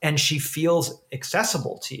and she feels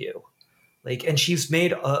accessible to you. Like, and she's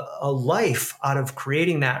made a life out of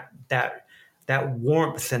creating that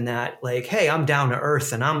warmth and that, like, hey, I'm down to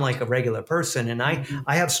earth and I'm like a regular person and I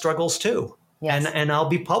have struggles too. Yes. And I'll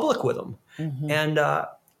be public with them. And,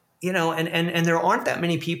 and there aren't that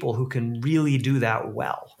many people who can really do that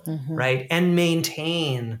well, right? And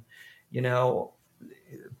maintain, a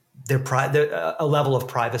level of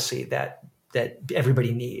privacy that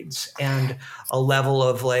everybody needs, and a level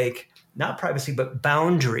of, like, not privacy, but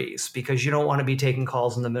boundaries, because you don't want to be taking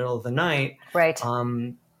calls in the middle of the night. Right.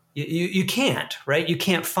 You can't, right? You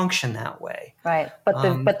can't function that way. Right. But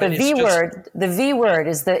the V word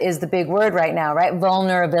is the big word right now, right?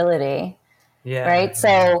 Vulnerability. Yeah. Right.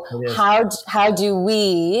 So how do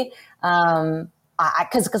we,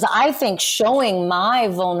 because I think showing my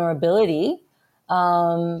vulnerability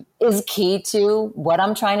is key to what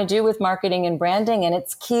I'm trying to do with marketing and branding. And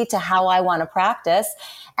it's key to how I want to practice.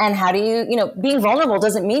 And how do you, being vulnerable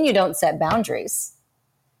doesn't mean you don't set boundaries.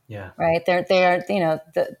 Yeah. Right. They're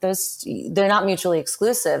not mutually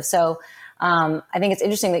exclusive. So I think it's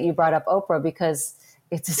interesting that you brought up Oprah, because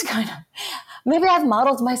it's this kind of, maybe I've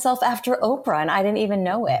modeled myself after Oprah and I didn't even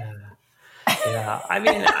know it. Yeah. I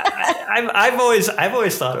mean, I've always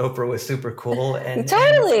thought Oprah was super cool. And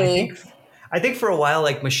totally. And I think for a while,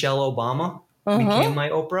 like, Michelle Obama became my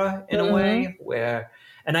Oprah in a way where,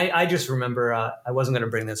 and I just remember, I wasn't going to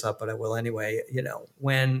bring this up, but I will anyway,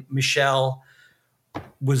 when Michelle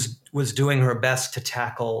was doing her best to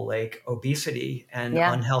tackle, like, obesity and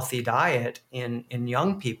unhealthy diet in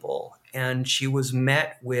young people. And she was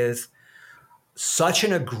met with such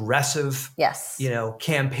an aggressive,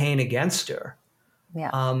 campaign against her,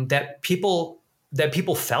 that people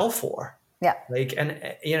fell for. Yeah. Like,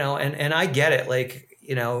 and I get it. Like,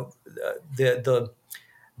 the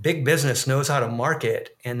big business knows how to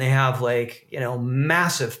market, and they have, like,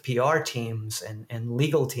 massive PR teams and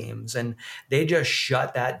legal teams, and they just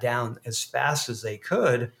shut that down as fast as they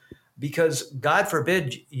could, because God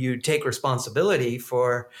forbid you take responsibility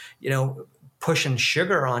for, pushing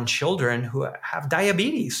sugar on children who have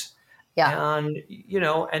diabetes. Yeah. And,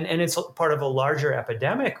 and it's part of a larger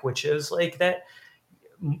epidemic, which is, like, that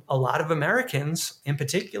a lot of Americans in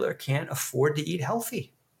particular can't afford to eat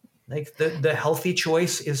healthy. Like, the healthy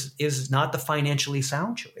choice is not the financially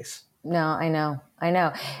sound choice. No, I know.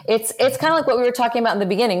 It's kind of like what we were talking about in the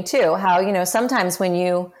beginning too, how, sometimes when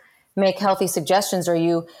you make healthy suggestions or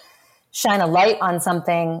you shine a light on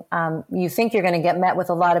something, you think you're going to get met with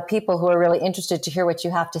a lot of people who are really interested to hear what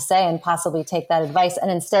you have to say and possibly take that advice.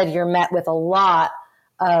 And instead you're met with a lot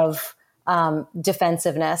of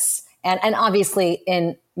defensiveness. And obviously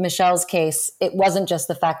in Michelle's case, it wasn't just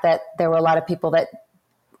the fact that there were a lot of people that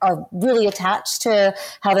are really attached to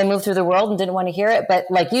how they move through the world and didn't want to hear it. But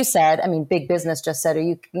like you said, I mean, big business just said, are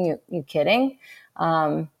you kidding?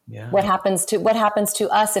 What happens to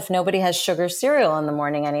us if nobody has sugar cereal in the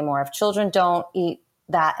morning anymore? If children don't eat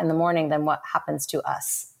that in the morning, then what happens to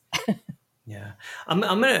us? Yeah. I'm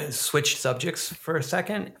going to switch subjects for a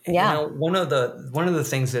second. Yeah. One of the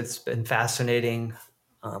things that's been fascinating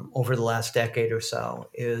over the last decade or so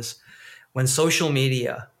is when social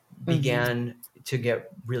media began to get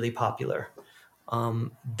really popular.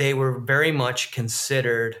 They were very much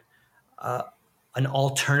considered an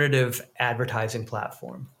alternative advertising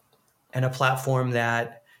platform, and a platform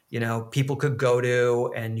that, people could go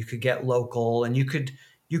to, and you could get local, and you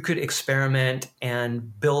could experiment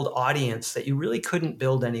and build audience that you really couldn't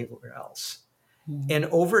build anywhere else. And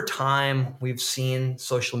over time, we've seen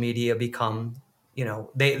social media become,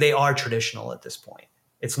 they are traditional at this point.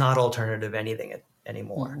 It's not alternative anything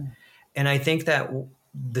anymore. And I think that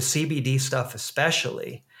the CBD stuff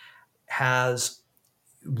especially has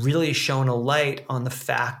really shone a light on the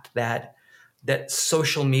fact that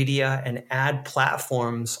social media and ad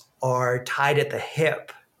platforms are tied at the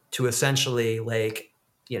hip to essentially like,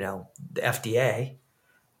 you know, the FDA.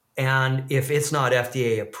 And if it's not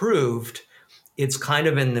FDA approved, it's kind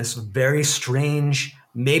of in this very strange,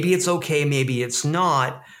 maybe it's okay, maybe it's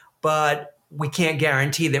not, but we can't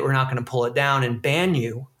guarantee that we're not going to pull it down and ban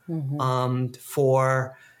you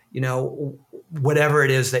for, you know, whatever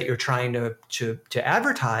it is that you're trying to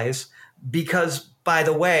advertise. Because, by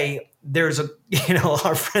the way, there's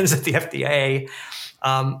our friends at the FDA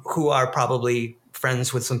who are probably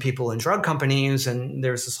friends with some people in drug companies, and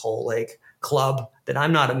there's this whole like club that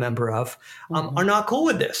I'm not a member of, are not cool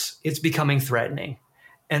with this. It's becoming threatening.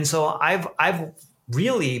 And so I've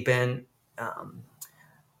really been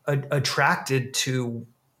attracted to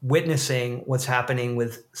witnessing what's happening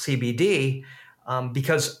with CBD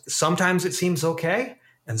because sometimes it seems okay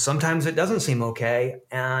and sometimes it doesn't seem okay.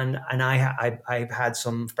 And I've had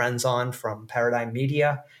some friends on from Paradigm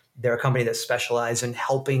Media. They're a company that specializes in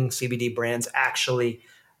helping CBD brands actually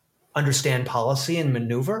understand policy and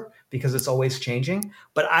maneuver because it's always changing.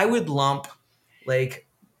 But I would lump like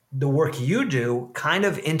the work you do kind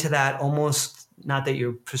of into that, almost, not that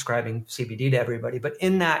you're prescribing CBD to everybody, but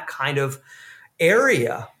in that kind of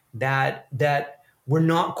area that we're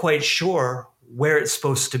not quite sure where it's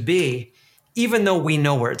supposed to be, even though we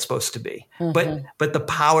know where it's supposed to be. But the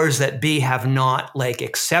powers that be have not like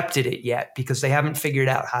accepted it yet because they haven't figured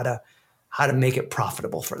out how to make it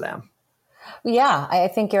profitable for them. Yeah, I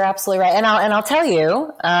think you're absolutely right. And I'll tell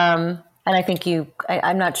you, and I think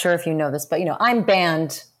I'm not sure if you know this, but you know, I'm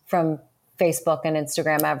banned from Facebook and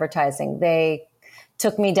Instagram advertising. They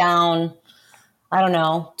took me down, I don't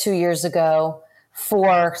know, 2 years ago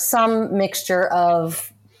for some mixture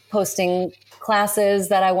of posting classes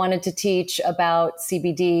that I wanted to teach about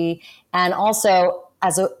CBD, and also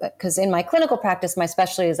because in my clinical practice, my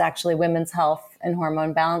specialty is actually women's health and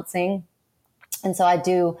hormone balancing. And so I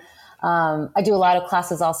do a lot of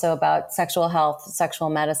classes also about sexual health, sexual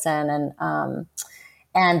medicine,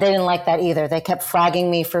 and they didn't like that either. They kept fragging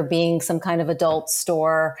me for being some kind of adult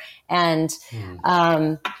store. And,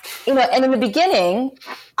 and in the beginning,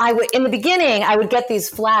 I would get these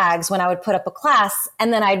flags when I would put up a class,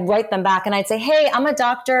 and then I'd write them back and I'd say, hey, I'm a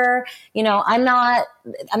doctor. You know, I'm not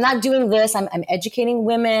doing this. I'm educating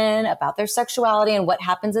women about their sexuality and what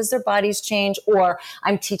happens as their bodies change, or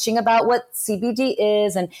I'm teaching about what CBD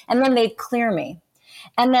is. And then they'd clear me.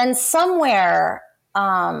 And then somewhere,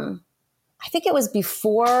 I think it was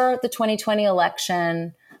before the 2020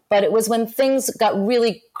 election, but it was when things got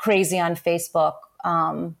really crazy on Facebook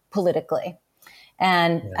politically.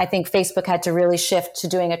 And I think Facebook had to really shift to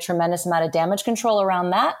doing a tremendous amount of damage control around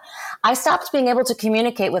that. I stopped being able to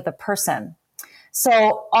communicate with a person.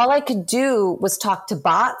 So all I could do was talk to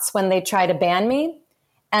bots when they try to ban me.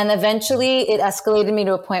 And eventually it escalated me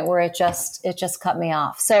to a point where it just cut me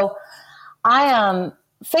off. So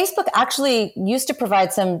Facebook actually used to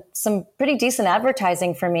provide some pretty decent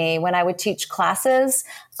advertising for me when I would teach classes.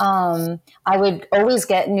 I would always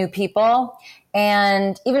get new people.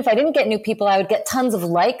 And even if I didn't get new people, I would get tons of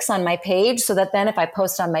likes on my page so that then if I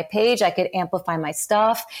post on my page, I could amplify my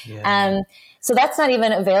stuff. Yeah. And so that's not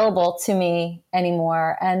even available to me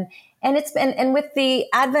anymore. And with the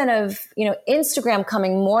advent of, you know, Instagram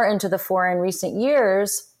coming more into the fore in recent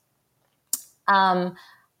years,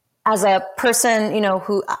 as a person, you know,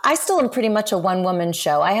 who I still am pretty much a one-woman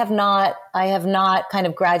show. I have not kind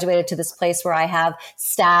of graduated to this place where I have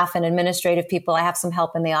staff and administrative people. I have some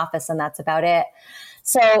help in the office, and that's about it.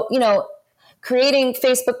 So, you know, creating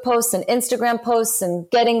Facebook posts and Instagram posts and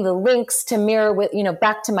getting the links to mirror with, you know,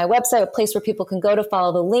 back to my website, a place where people can go to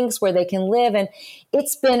follow the links where they can live. And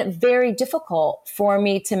it's been very difficult for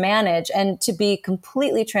me to manage, and to be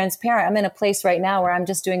completely transparent, I'm in a place right now where I'm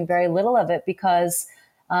just doing very little of it because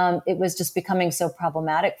it was just becoming so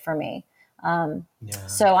problematic for me.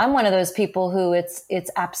 So I'm one of those people who it's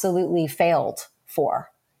absolutely failed for.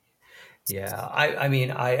 Yeah. I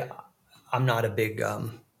mean, I'm not a big,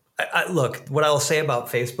 look, what I'll say about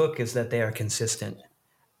Facebook is that they are consistent.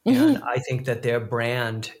 Mm-hmm. And I think that their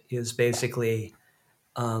brand is basically,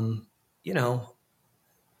 you know,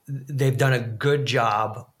 they've done a good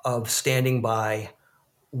job of standing by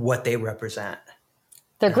what they represent.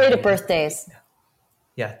 They're great at birthdays.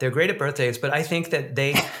 Yeah, they're great at birthdays, but I think that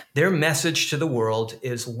their message to the world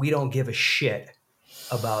is we don't give a shit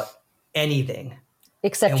about anything.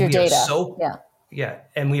 Except your data.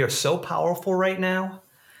 And we are so powerful right now.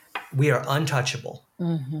 We are untouchable.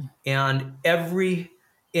 Mm-hmm. And every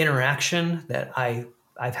interaction that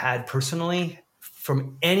I've had personally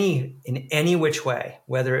in any which way,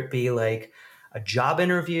 whether it be like a job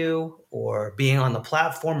interview or being on the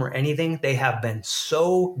platform or anything, they have been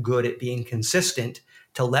so good at being consistent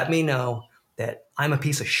to let me know that I'm a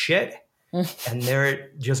piece of shit and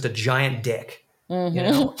they're just a giant dick. Mm-hmm. You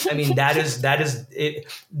know, I mean, that is it.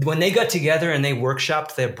 When they got together and they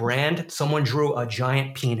workshopped their brand, someone drew a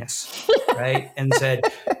giant penis, right? And said,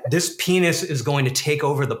 this penis is going to take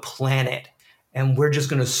over the planet and we're just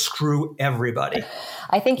going to screw everybody.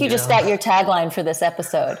 I think you just got your tagline for this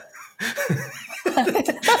episode.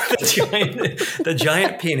 the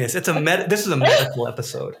giant penis. This is a medical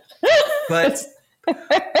episode, but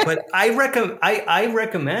I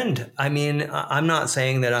recommend. I mean, I'm not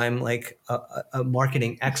saying that I'm like a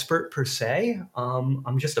marketing expert per se.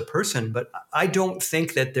 I'm just a person, but I don't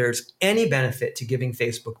think that there's any benefit to giving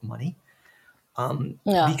Facebook money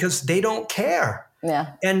because they don't care.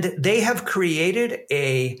 Yeah, and they have created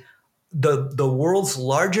the world's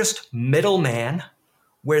largest middleman,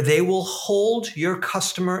 where they will hold your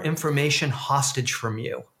customer information hostage from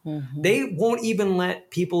you. Mm-hmm. They won't even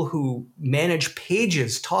let people who manage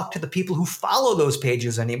pages talk to the people who follow those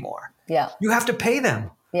pages anymore. Yeah. You have to pay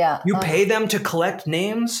them. Yeah. You pay them to collect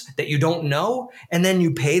names that you don't know, and then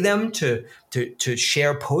you pay them to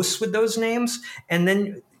share posts with those names, and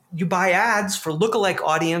then you buy ads for lookalike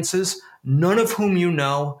audiences, none of whom you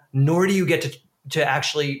know, nor do you get to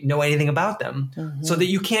actually know anything about them, so that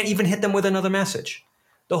you can't even hit them with another message.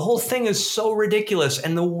 The whole thing is so ridiculous,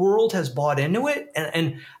 and the world has bought into it.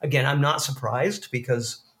 And again, I'm not surprised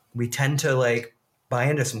because we tend to like buy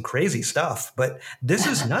into some crazy stuff, but this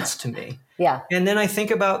is nuts to me. Yeah. And then I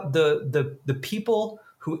think about the people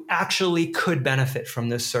who actually could benefit from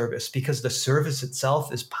this service, because the service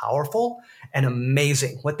itself is powerful and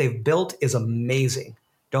amazing. What they've built is amazing.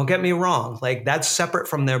 Don't get me wrong. Like, that's separate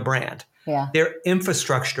from their brand. Yeah. Their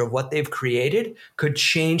infrastructure of what they've created could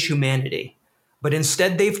change humanity. But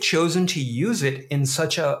instead, they've chosen to use it in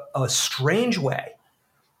such a strange way.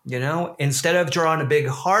 You know, instead of drawing a big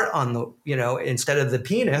heart on the, instead of the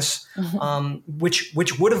penis, which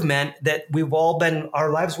would have meant that our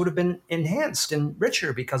lives would have been enhanced and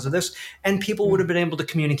richer because of this. And people would have been able to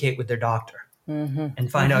communicate with their doctor and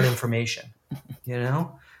find out information, Yeah.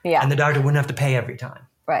 And the doctor wouldn't have to pay every time.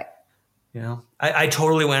 Right. I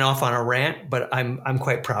totally went off on a rant, but I'm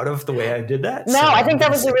quite proud of the way I did that. No, I think that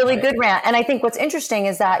was a really good rant. And I think what's interesting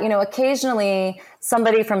is that, occasionally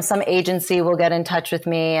somebody from some agency will get in touch with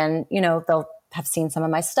me and, they'll have seen some of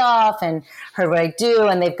my stuff and heard what I do.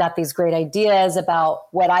 And they've got these great ideas about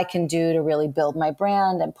what I can do to really build my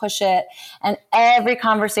brand and push it. And every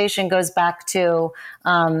conversation goes back to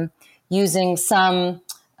using some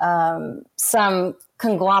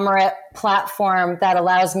conglomerate platform that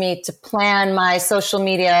allows me to plan my social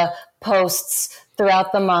media posts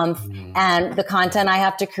throughout the month and the content I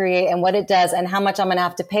have to create and what it does and how much I'm going to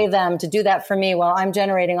have to pay them to do that for me while I'm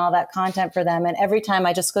generating all that content for them. And every time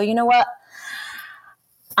I just go, you know what?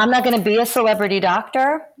 I'm not going to be a celebrity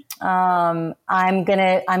doctor. I'm going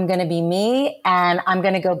to be me, and I'm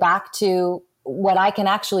going to go back to what I can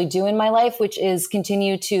actually do in my life, which is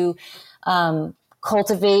continue to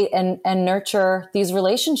cultivate and nurture these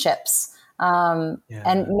relationships. And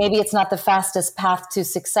maybe it's not the fastest path to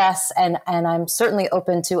success. And I'm certainly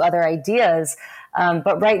open to other ideas.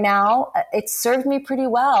 But right now it's served me pretty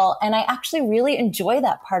well. And I actually really enjoy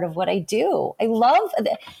that part of what I do.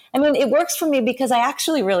 It works for me because I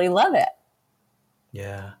actually really love it.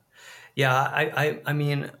 Yeah. Yeah. I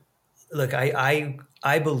mean, look,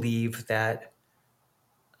 I believe that,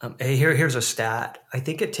 here's a stat. I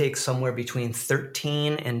think it takes somewhere between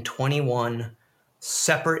 13 and 21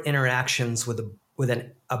 separate interactions with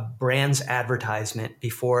a brand's advertisement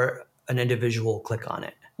before an individual will click on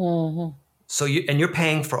it. Mm-hmm. So you're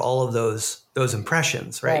paying for all of those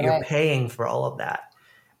impressions, right? You're paying for all of that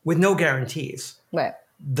with no guarantees. Right.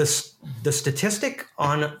 The statistic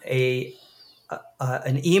on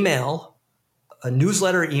an email, a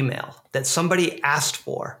newsletter email that somebody asked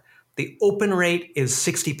for, the open rate is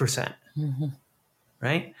 60%,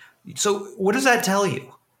 right? So what does that tell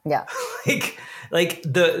you? Yeah.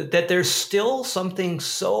 that there's still something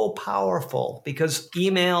so powerful because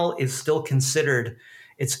email is still considered,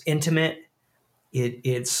 it's intimate,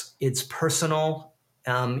 it's personal,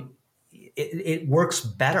 it works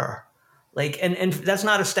better. And that's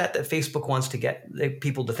not a stat that Facebook wants to get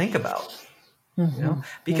people to think about,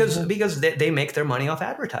 because they make their money off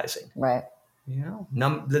advertising. Right.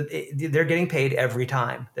 They're getting paid every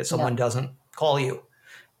time that someone doesn't call you.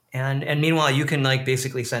 And meanwhile, you can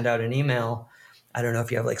basically send out an email. I don't know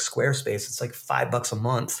if you have Squarespace, it's $5 a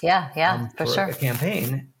month. Yeah, for sure. A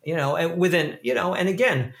campaign, and within, and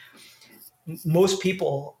again, most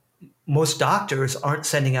people most doctors aren't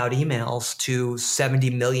sending out emails to 70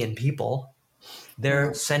 million people.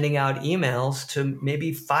 They're sending out emails to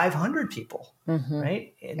maybe 500 people,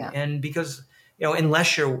 right? And because,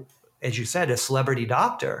 unless you're, as you said, a celebrity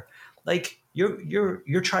doctor, like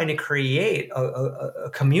you're trying to create a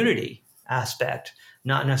community aspect,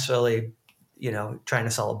 not necessarily, trying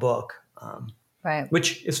to sell a book, right?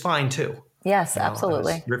 Which is fine too. Yes,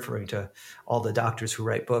 absolutely. I was referring to all the doctors who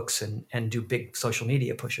write books and do big social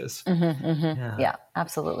media pushes. Yeah,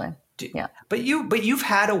 absolutely. But you've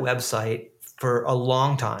had a website for a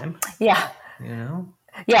long time. Yeah.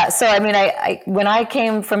 Yeah. So, I mean, I when I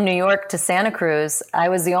came from New York to Santa Cruz, I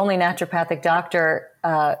was the only naturopathic doctor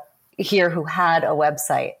here who had a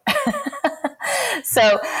website.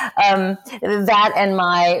 So that and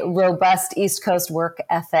my robust East Coast work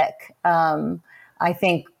ethic, I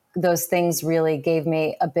think those things really gave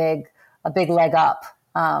me a big leg up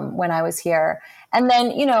when I was here. And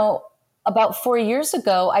then, about 4 years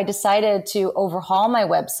ago, I decided to overhaul my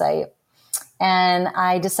website. And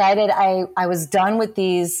I decided I was done with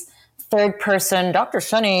these third person. Dr.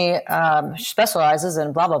 Sunny specializes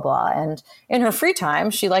in blah, blah, blah. And in her free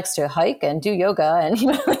time, she likes to hike and do yoga. And,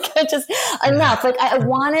 just enough. Like I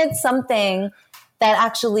wanted something that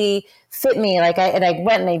actually fit me. Like I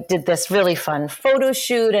went and I did this really fun photo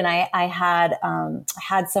shoot, and I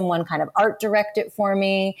had someone kind of art direct it for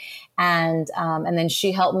me. And then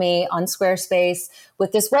she helped me on Squarespace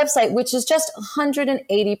with this website, which is just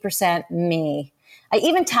 180% me. I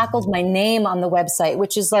even tackled my name on the website,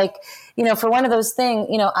 which is like, for one of those things,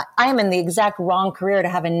 I am in the exact wrong career to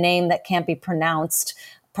have a name that can't be pronounced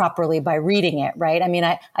properly by reading it, right? I mean,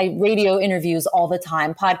 I radio interviews all the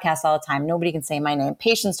time, podcasts all the time. Nobody can say my name.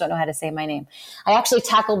 Patients don't know how to say my name. I actually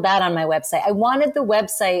tackled that on my website. I wanted the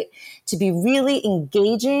website to be really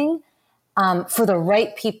engaging for the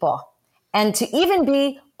right people, and to even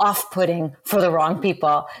be off-putting for the wrong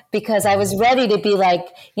people, because I was ready to be like,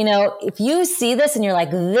 if you see this and you're like,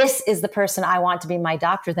 this is the person I want to be my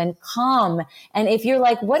doctor, then come. And if you're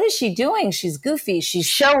like, what is she doing? She's goofy, she's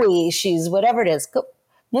showy, she's whatever it is, go,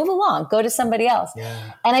 move along, go to somebody else.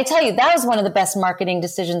 Yeah. And I tell you, that was one of the best marketing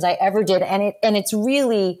decisions I ever did. And it's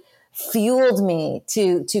really fueled me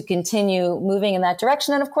to continue moving in that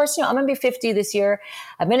direction. And of course, I'm going to be 50 this year.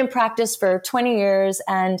 I've been in practice for 20 years.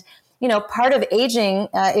 And, part of aging,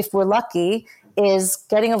 if we're lucky, is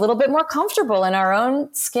getting a little bit more comfortable in our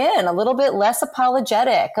own skin, a little bit less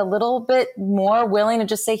apologetic, a little bit more willing to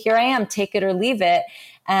just say, here I am, take it or leave it.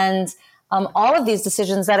 And all of these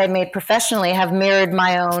decisions that I made professionally have mirrored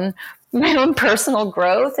my own personal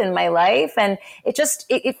growth in my life. And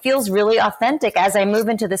it feels really authentic as I move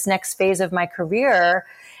into this next phase of my career,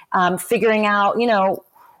 figuring out,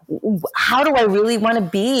 how do I really want to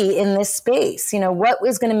be in this space? What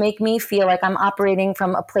is going to make me feel like I'm operating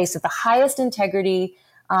from a place of the highest integrity,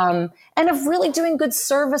 and of really doing good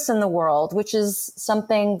service in the world, which is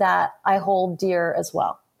something that I hold dear as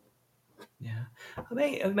well. Yeah.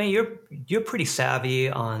 I mean, you're pretty savvy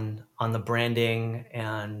on the branding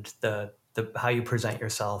and the how you present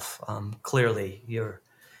yourself. Clearly,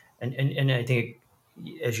 and I think,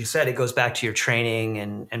 as you said, it goes back to your training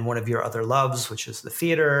and one of your other loves, which is the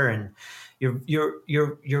theater, and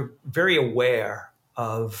you're very aware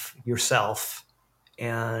of yourself,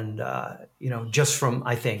 and just from,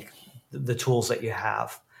 I think, the tools that you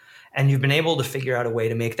have. And you've been able to figure out a way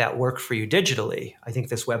to make that work for you digitally. I think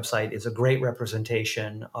this website is a great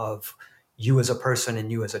representation of you as a person and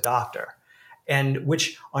you as a doctor, and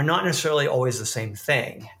which are not necessarily always the same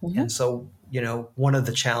thing. Mm-hmm. And so, one of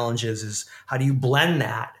the challenges is how do you blend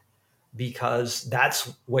that? Because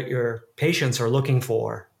that's what your patients are looking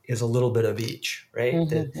for, is a little bit of each, right?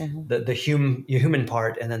 Mm-hmm, the human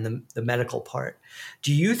part and then the medical part.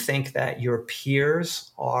 Do you think that your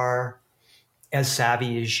peers are as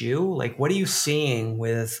savvy as you? Like, what are you seeing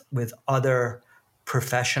with other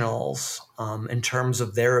professionals in terms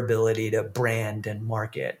of their ability to brand and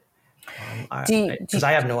market? Because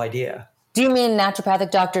I have no idea. Do you mean naturopathic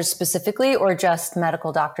doctors specifically, or just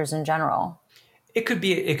medical doctors in general? It could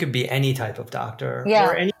be any type of doctor,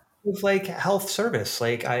 or any of like health service.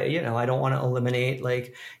 Like I don't want to eliminate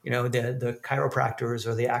the chiropractors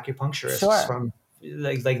or the acupuncturists from.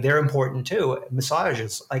 Like they're important too.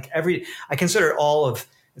 Massages, I consider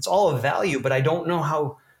it's all of value, but I don't know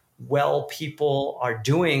how well people are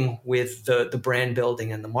doing with the brand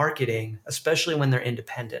building and the marketing, especially when they're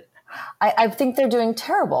independent. I think they're doing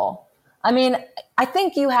terrible. I mean, I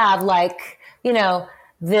think you have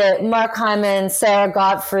the Mark Hyman, Sarah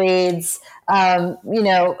Gottfrieds,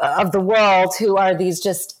 of the world, who are these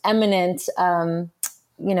just eminent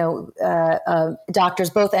doctors,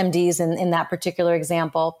 both MDs in that particular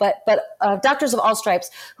example, but doctors of all stripes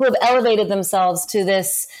who have elevated themselves to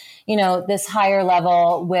this, this higher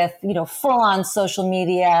level with, full on social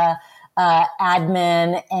media,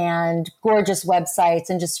 admin and gorgeous websites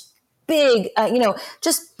and just big,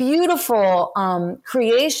 just beautiful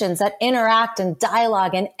creations that interact and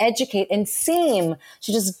dialogue and educate and seem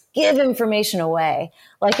to just give information away.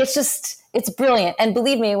 Like it's brilliant. And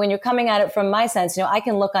believe me, when you're coming at it from my sense, I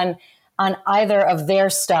can look on either of their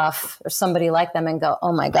stuff or somebody like them and go,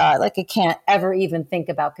 oh my God, like I can't ever even think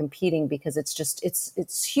about competing because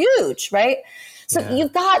it's huge, right? So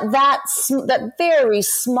you've got that very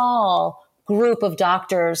small group of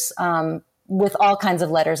doctors, with all kinds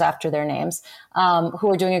of letters after their names,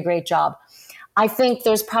 who are doing a great job. I think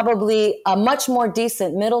there's probably a much more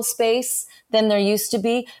decent middle space than there used to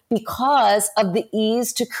be because of the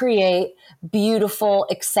ease to create beautiful,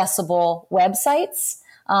 accessible websites.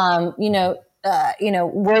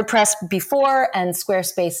 WordPress before and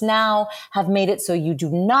Squarespace now have made it so you do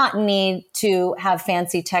not need to have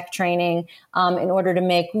fancy tech training in order to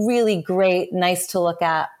make really great, nice to look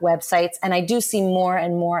at websites. And I do see more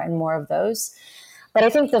and more and more of those. But I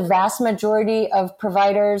think the vast majority of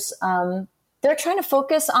providers, they're trying to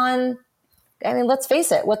focus on, let's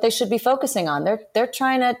face it, what they should be focusing on. They're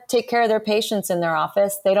trying to take care of their patients in their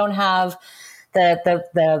office. They don't have the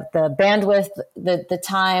bandwidth, the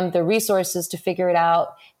time, the resources to figure it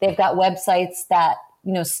out. They've got websites that,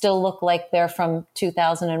 still look like they're from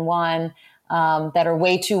 2001, that are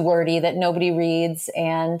way too wordy, that nobody reads.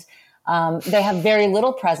 And they have very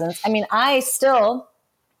little presence. I still,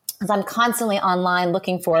 as I'm constantly online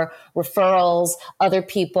looking for referrals, other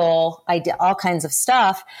people, all kinds of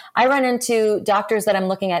stuff, I run into doctors that I'm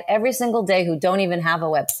looking at every single day who don't even have a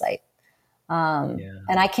website. And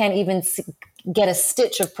I can't even get a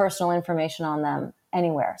stitch of personal information on them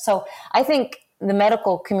anywhere. So I think the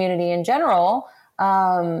medical community in general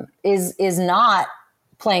is not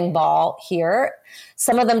playing ball here.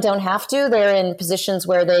 Some of them don't have to. They're in positions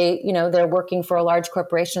where they're working for a large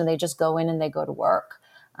corporation and they just go in and they go to work.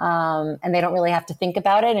 And they don't really have to think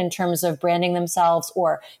about it in terms of branding themselves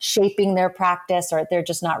or shaping their practice, or they're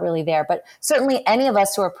just not really there. But certainly any of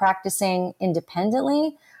us who are practicing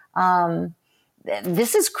independently,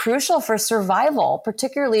 this is crucial for survival,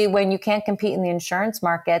 particularly when you can't compete in the insurance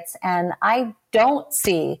markets. And I don't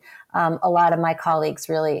see a lot of my colleagues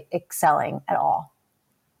really excelling at all.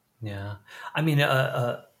 Yeah.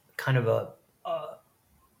 Kind of a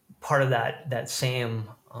part of that same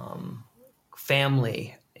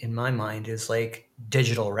family in my mind is like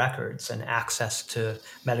digital records and access to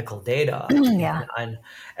medical data. Yeah. And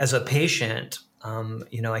as a patient,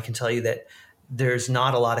 I can tell you that there's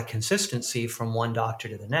not a lot of consistency from one doctor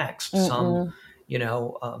to the next. Mm-mm. Some,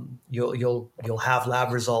 you'll have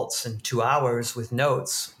lab results in 2 hours with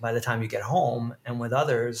notes by the time you get home. And with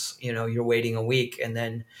others, you're waiting a week and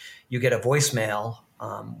then you get a voicemail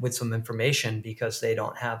with some information because they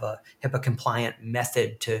don't have a HIPAA compliant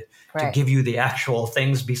method to give you the actual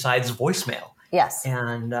things besides voicemail. Yes.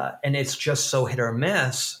 And it's just so hit or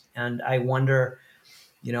miss. And I wonder,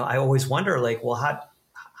 I always wonder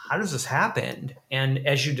how does this happen? And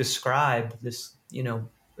as you describe this,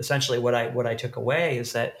 essentially what I took away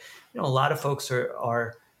is that, a lot of folks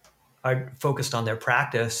are focused on their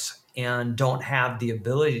practice and don't have the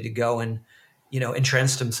ability to go and,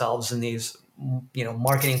 entrench themselves in these,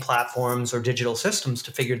 marketing platforms or digital systems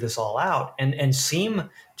to figure this all out and seem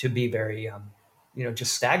to be very,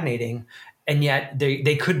 just stagnating. And yet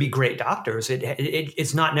they could be great doctors.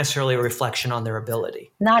 It's not necessarily a reflection on their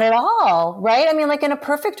ability. Not at all, right? Like in a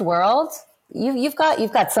perfect world, you've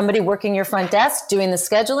got somebody working your front desk, doing the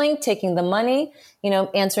scheduling, taking the money,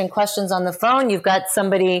 answering questions on the phone. You've got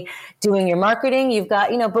somebody doing your marketing. You've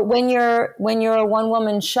got, but when you're a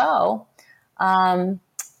one-woman show,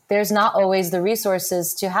 there's not always the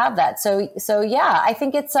resources to have that. So yeah, I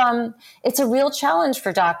think it's a real challenge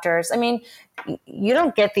for doctors. You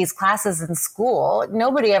don't get these classes in school.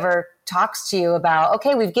 Nobody ever talks to you about,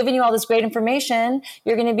 okay, we've given you all this great information.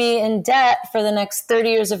 You're going to be in debt for the next 30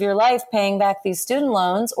 years of your life paying back these student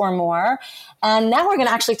loans or more. And now we're going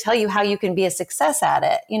to actually tell you how you can be a success at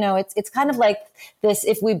it. It's kind of like this,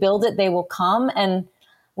 if we build it, they will come. And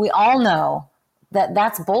we all know that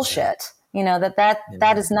that's bullshit.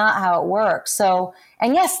 That is not how it works. So,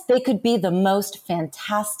 and yes, they could be the most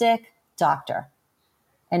fantastic doctor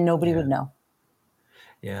and nobody would know.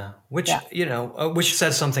 Yeah. Which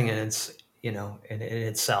says something in its, in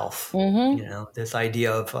itself, Mm-hmm. This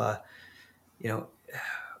idea of,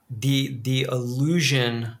 the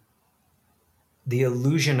illusion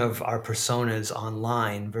of our personas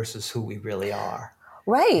online versus who we really are.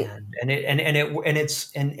 Right.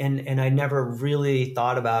 And I never really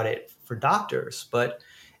thought about it for doctors, but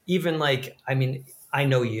even like, I mean, I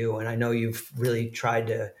know you, and I know you've really tried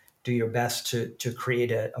to do your best to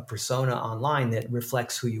create a persona online that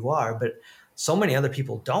reflects who you are, but so many other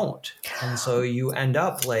people don't. And so you end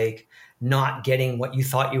up like not getting what you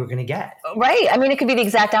thought you were going to get. Right. I mean, it could be the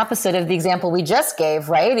exact opposite of the example we just gave,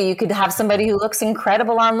 right? You could have somebody who looks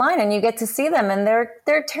incredible online and you get to see them and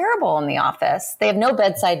they're terrible in the office. They have no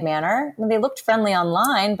bedside manner. I mean, they looked friendly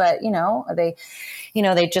online, but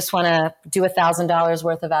they just want to do $1,000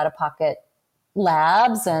 worth of out-of-pocket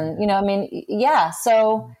labs. And,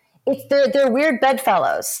 so they're weird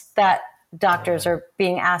bedfellows that doctors are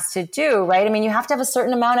being asked to do, right? I mean, you have to have a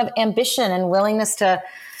certain amount of ambition and willingness to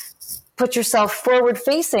put yourself forward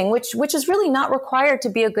facing, which is really not required to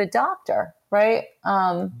be a good doctor, right?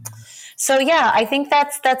 I think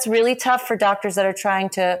that's really tough for doctors that are trying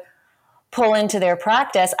to pull into their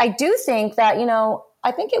practice. I do think that,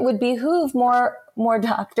 I think it would behoove more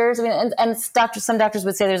doctors. I mean, and some doctors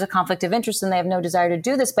would say there's a conflict of interest and they have no desire to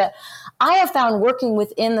do this. But I have found working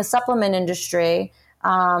within the supplement industry,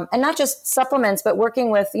 and not just supplements, but working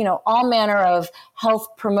with, all manner of health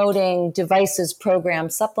promoting devices,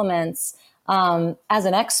 programs, supplements, as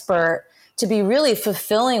an expert, to be really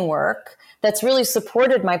fulfilling work that's really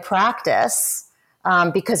supported my practice,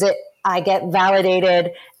 because I get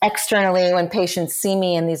validated externally when patients see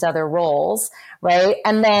me in these other roles, right?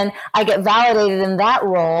 And then I get validated in that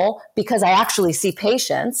role because I actually see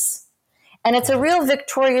patients. And it's a real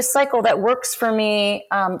victorious cycle that works for me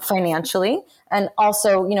financially and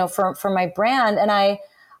also, for my brand. And I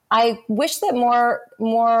wish that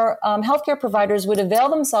more healthcare providers would avail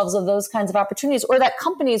themselves of those kinds of opportunities, or that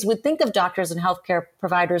companies would think of doctors and healthcare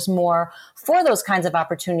providers more for those kinds of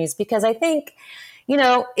opportunities, because I think,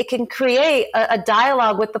 it can create a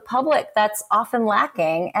dialogue with the public that's often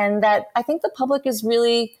lacking, and that I think the public is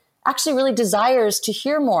really desires to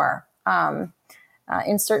hear more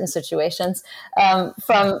in certain situations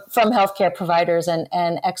from healthcare providers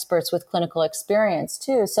and experts with clinical experience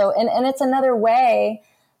too. So, and it's another way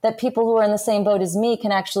that people who are in the same boat as me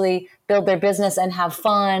can actually build their business and have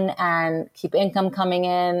fun and keep income coming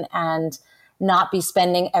in and not be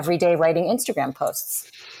spending every day writing Instagram posts.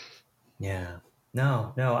 Yeah.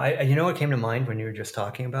 No. I what came to mind when you were just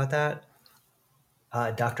talking about that?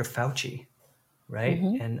 Dr. Fauci, right?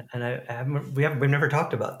 Mm-hmm. And we've never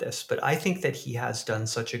talked about this, but I think that he has done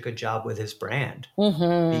such a good job with his brand,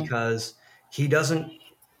 because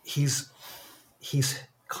he's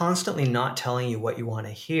constantly not telling you what you want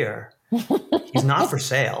to hear. He's not for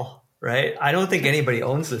sale, right? I don't think anybody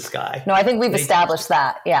owns this guy. No, I think we've established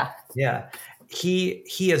that. Yeah. Yeah. He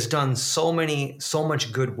has done so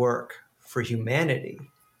much good work for humanity.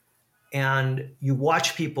 And you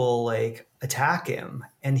watch people like attack him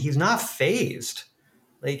and he's not fazed.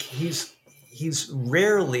 Like he's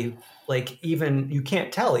rarely like, even you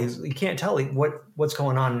can't tell what's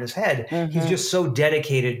going on in his head. Mm-hmm. He's just so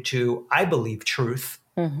dedicated to, I believe, truth.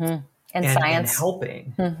 Mm-hmm. And science, and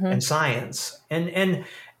helping, and science,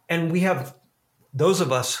 and we have those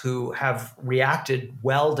of us who have reacted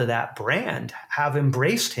well to that brand have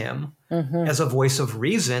embraced him as a voice of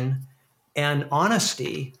reason and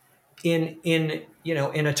honesty in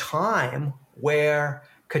a time where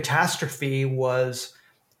catastrophe was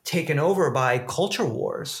taken over by culture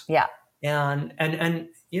wars. Yeah, and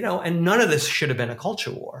none of this should have been a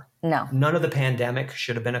culture war. No. None of the pandemic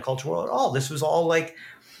should have been a culture war at all. This was all like,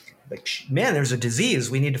 man, there's a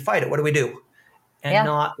disease. We need to fight it. What do we do? And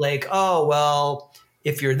not like, oh, well,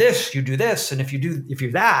 if you're this, you do this. And if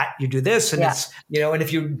you're that, you do this. And it's, and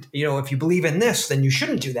if you believe in this, then you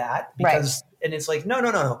shouldn't do that because, and it's like, no. It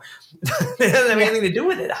doesn't have anything to do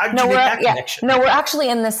with it. How did you make that connection? No, we're actually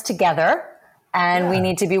in this together and we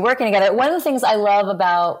need to be working together. One of the things I love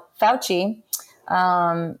about Fauci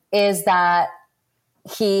is that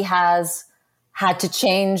he has had to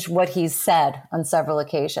change what he's said on several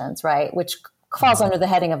occasions, right? Which falls under the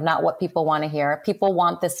heading of not what people want to hear. People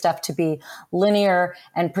want this stuff to be linear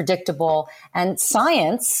and predictable. And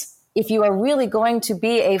science, if you are really going to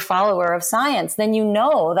be a follower of science, then you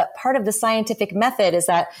know that part of the scientific method is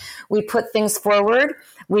that we put things forward,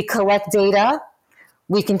 we collect data,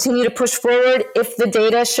 we continue to push forward. If the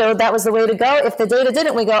data showed that was the way to go, if the data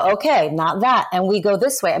didn't, we go, okay, not that. And we go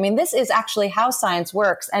this way. I mean, this is actually how science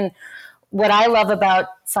works. And what I love about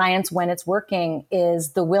science when it's working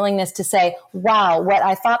is the willingness to say, wow, what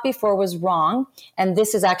I thought before was wrong. And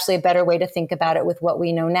this is actually a better way to think about it with what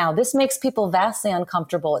we know now. This makes people vastly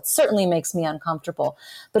uncomfortable. It certainly makes me uncomfortable,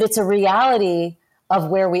 but it's a reality of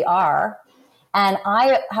where we are. And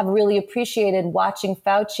I have really appreciated watching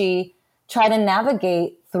Fauci try to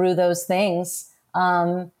navigate through those things,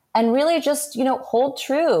 and really just, hold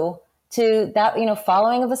true to that,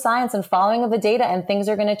 following of the science and following of the data, and things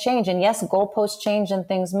are going to change. And yes, goalposts change and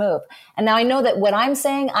things move. And now I know that what I'm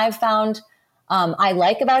saying, I've found I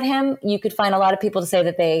like about him, you could find a lot of people to say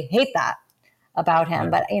that they hate that about him.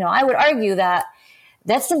 But, I would argue that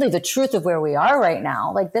that's simply the truth of where we are right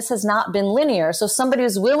now. Like, this has not been linear. So somebody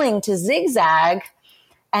who's willing to zigzag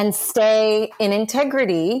and stay in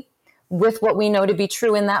integrity with what we know to be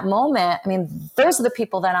true in that moment, I mean, those are the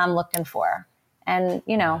people that I'm looking for. And,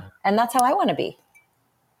 and that's how I want to be.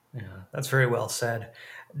 Yeah, that's very well said.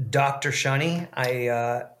 Dr. Shunny,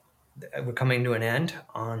 we're coming to an end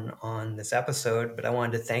on this episode, but I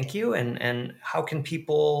wanted to thank you. And how can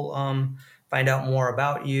people find out more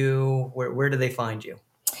about you? Where do they find you?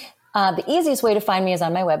 The easiest way to find me is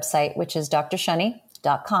on my website, which is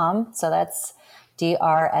drshunny.com. So that's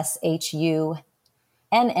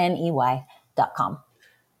drshunny.com.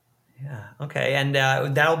 Yeah. Okay. And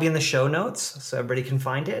that'll be in the show notes so everybody can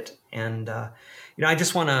find it. And, I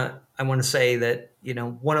want to say that,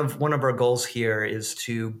 one of our goals here is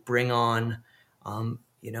to bring on,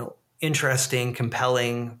 interesting,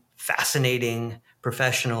 compelling, fascinating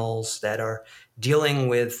professionals that are dealing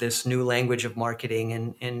with this new language of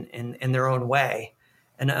marketing in their own way.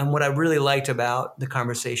 And what I really liked about the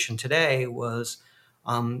conversation today was,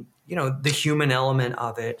 the human element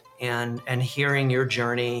of it, and hearing your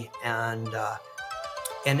journey, and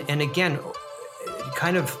again,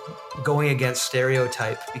 kind of going against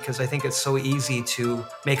stereotype, because I think it's so easy to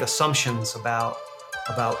make assumptions about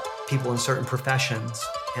people in certain professions.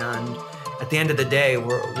 And at the end of the day,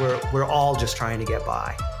 we're all just trying to get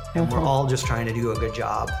by, and we're all just trying to do a good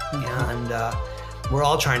job, and we're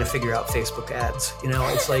all trying to figure out Facebook ads.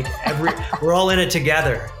 It's like we're all in it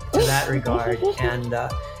together to that regard, and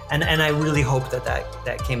I really hope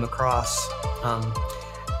that came across.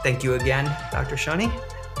 Thank you again, Dr. Shunny.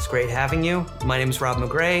 It's great having you. My name is Rob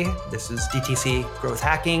McGray. This is DTC Growth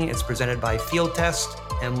Hacking. It's presented by Field Test,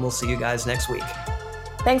 and we'll see you guys next week.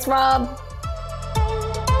 Thanks, Rob.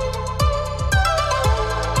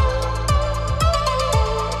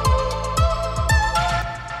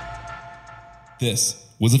 This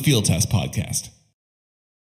was a Field Test podcast.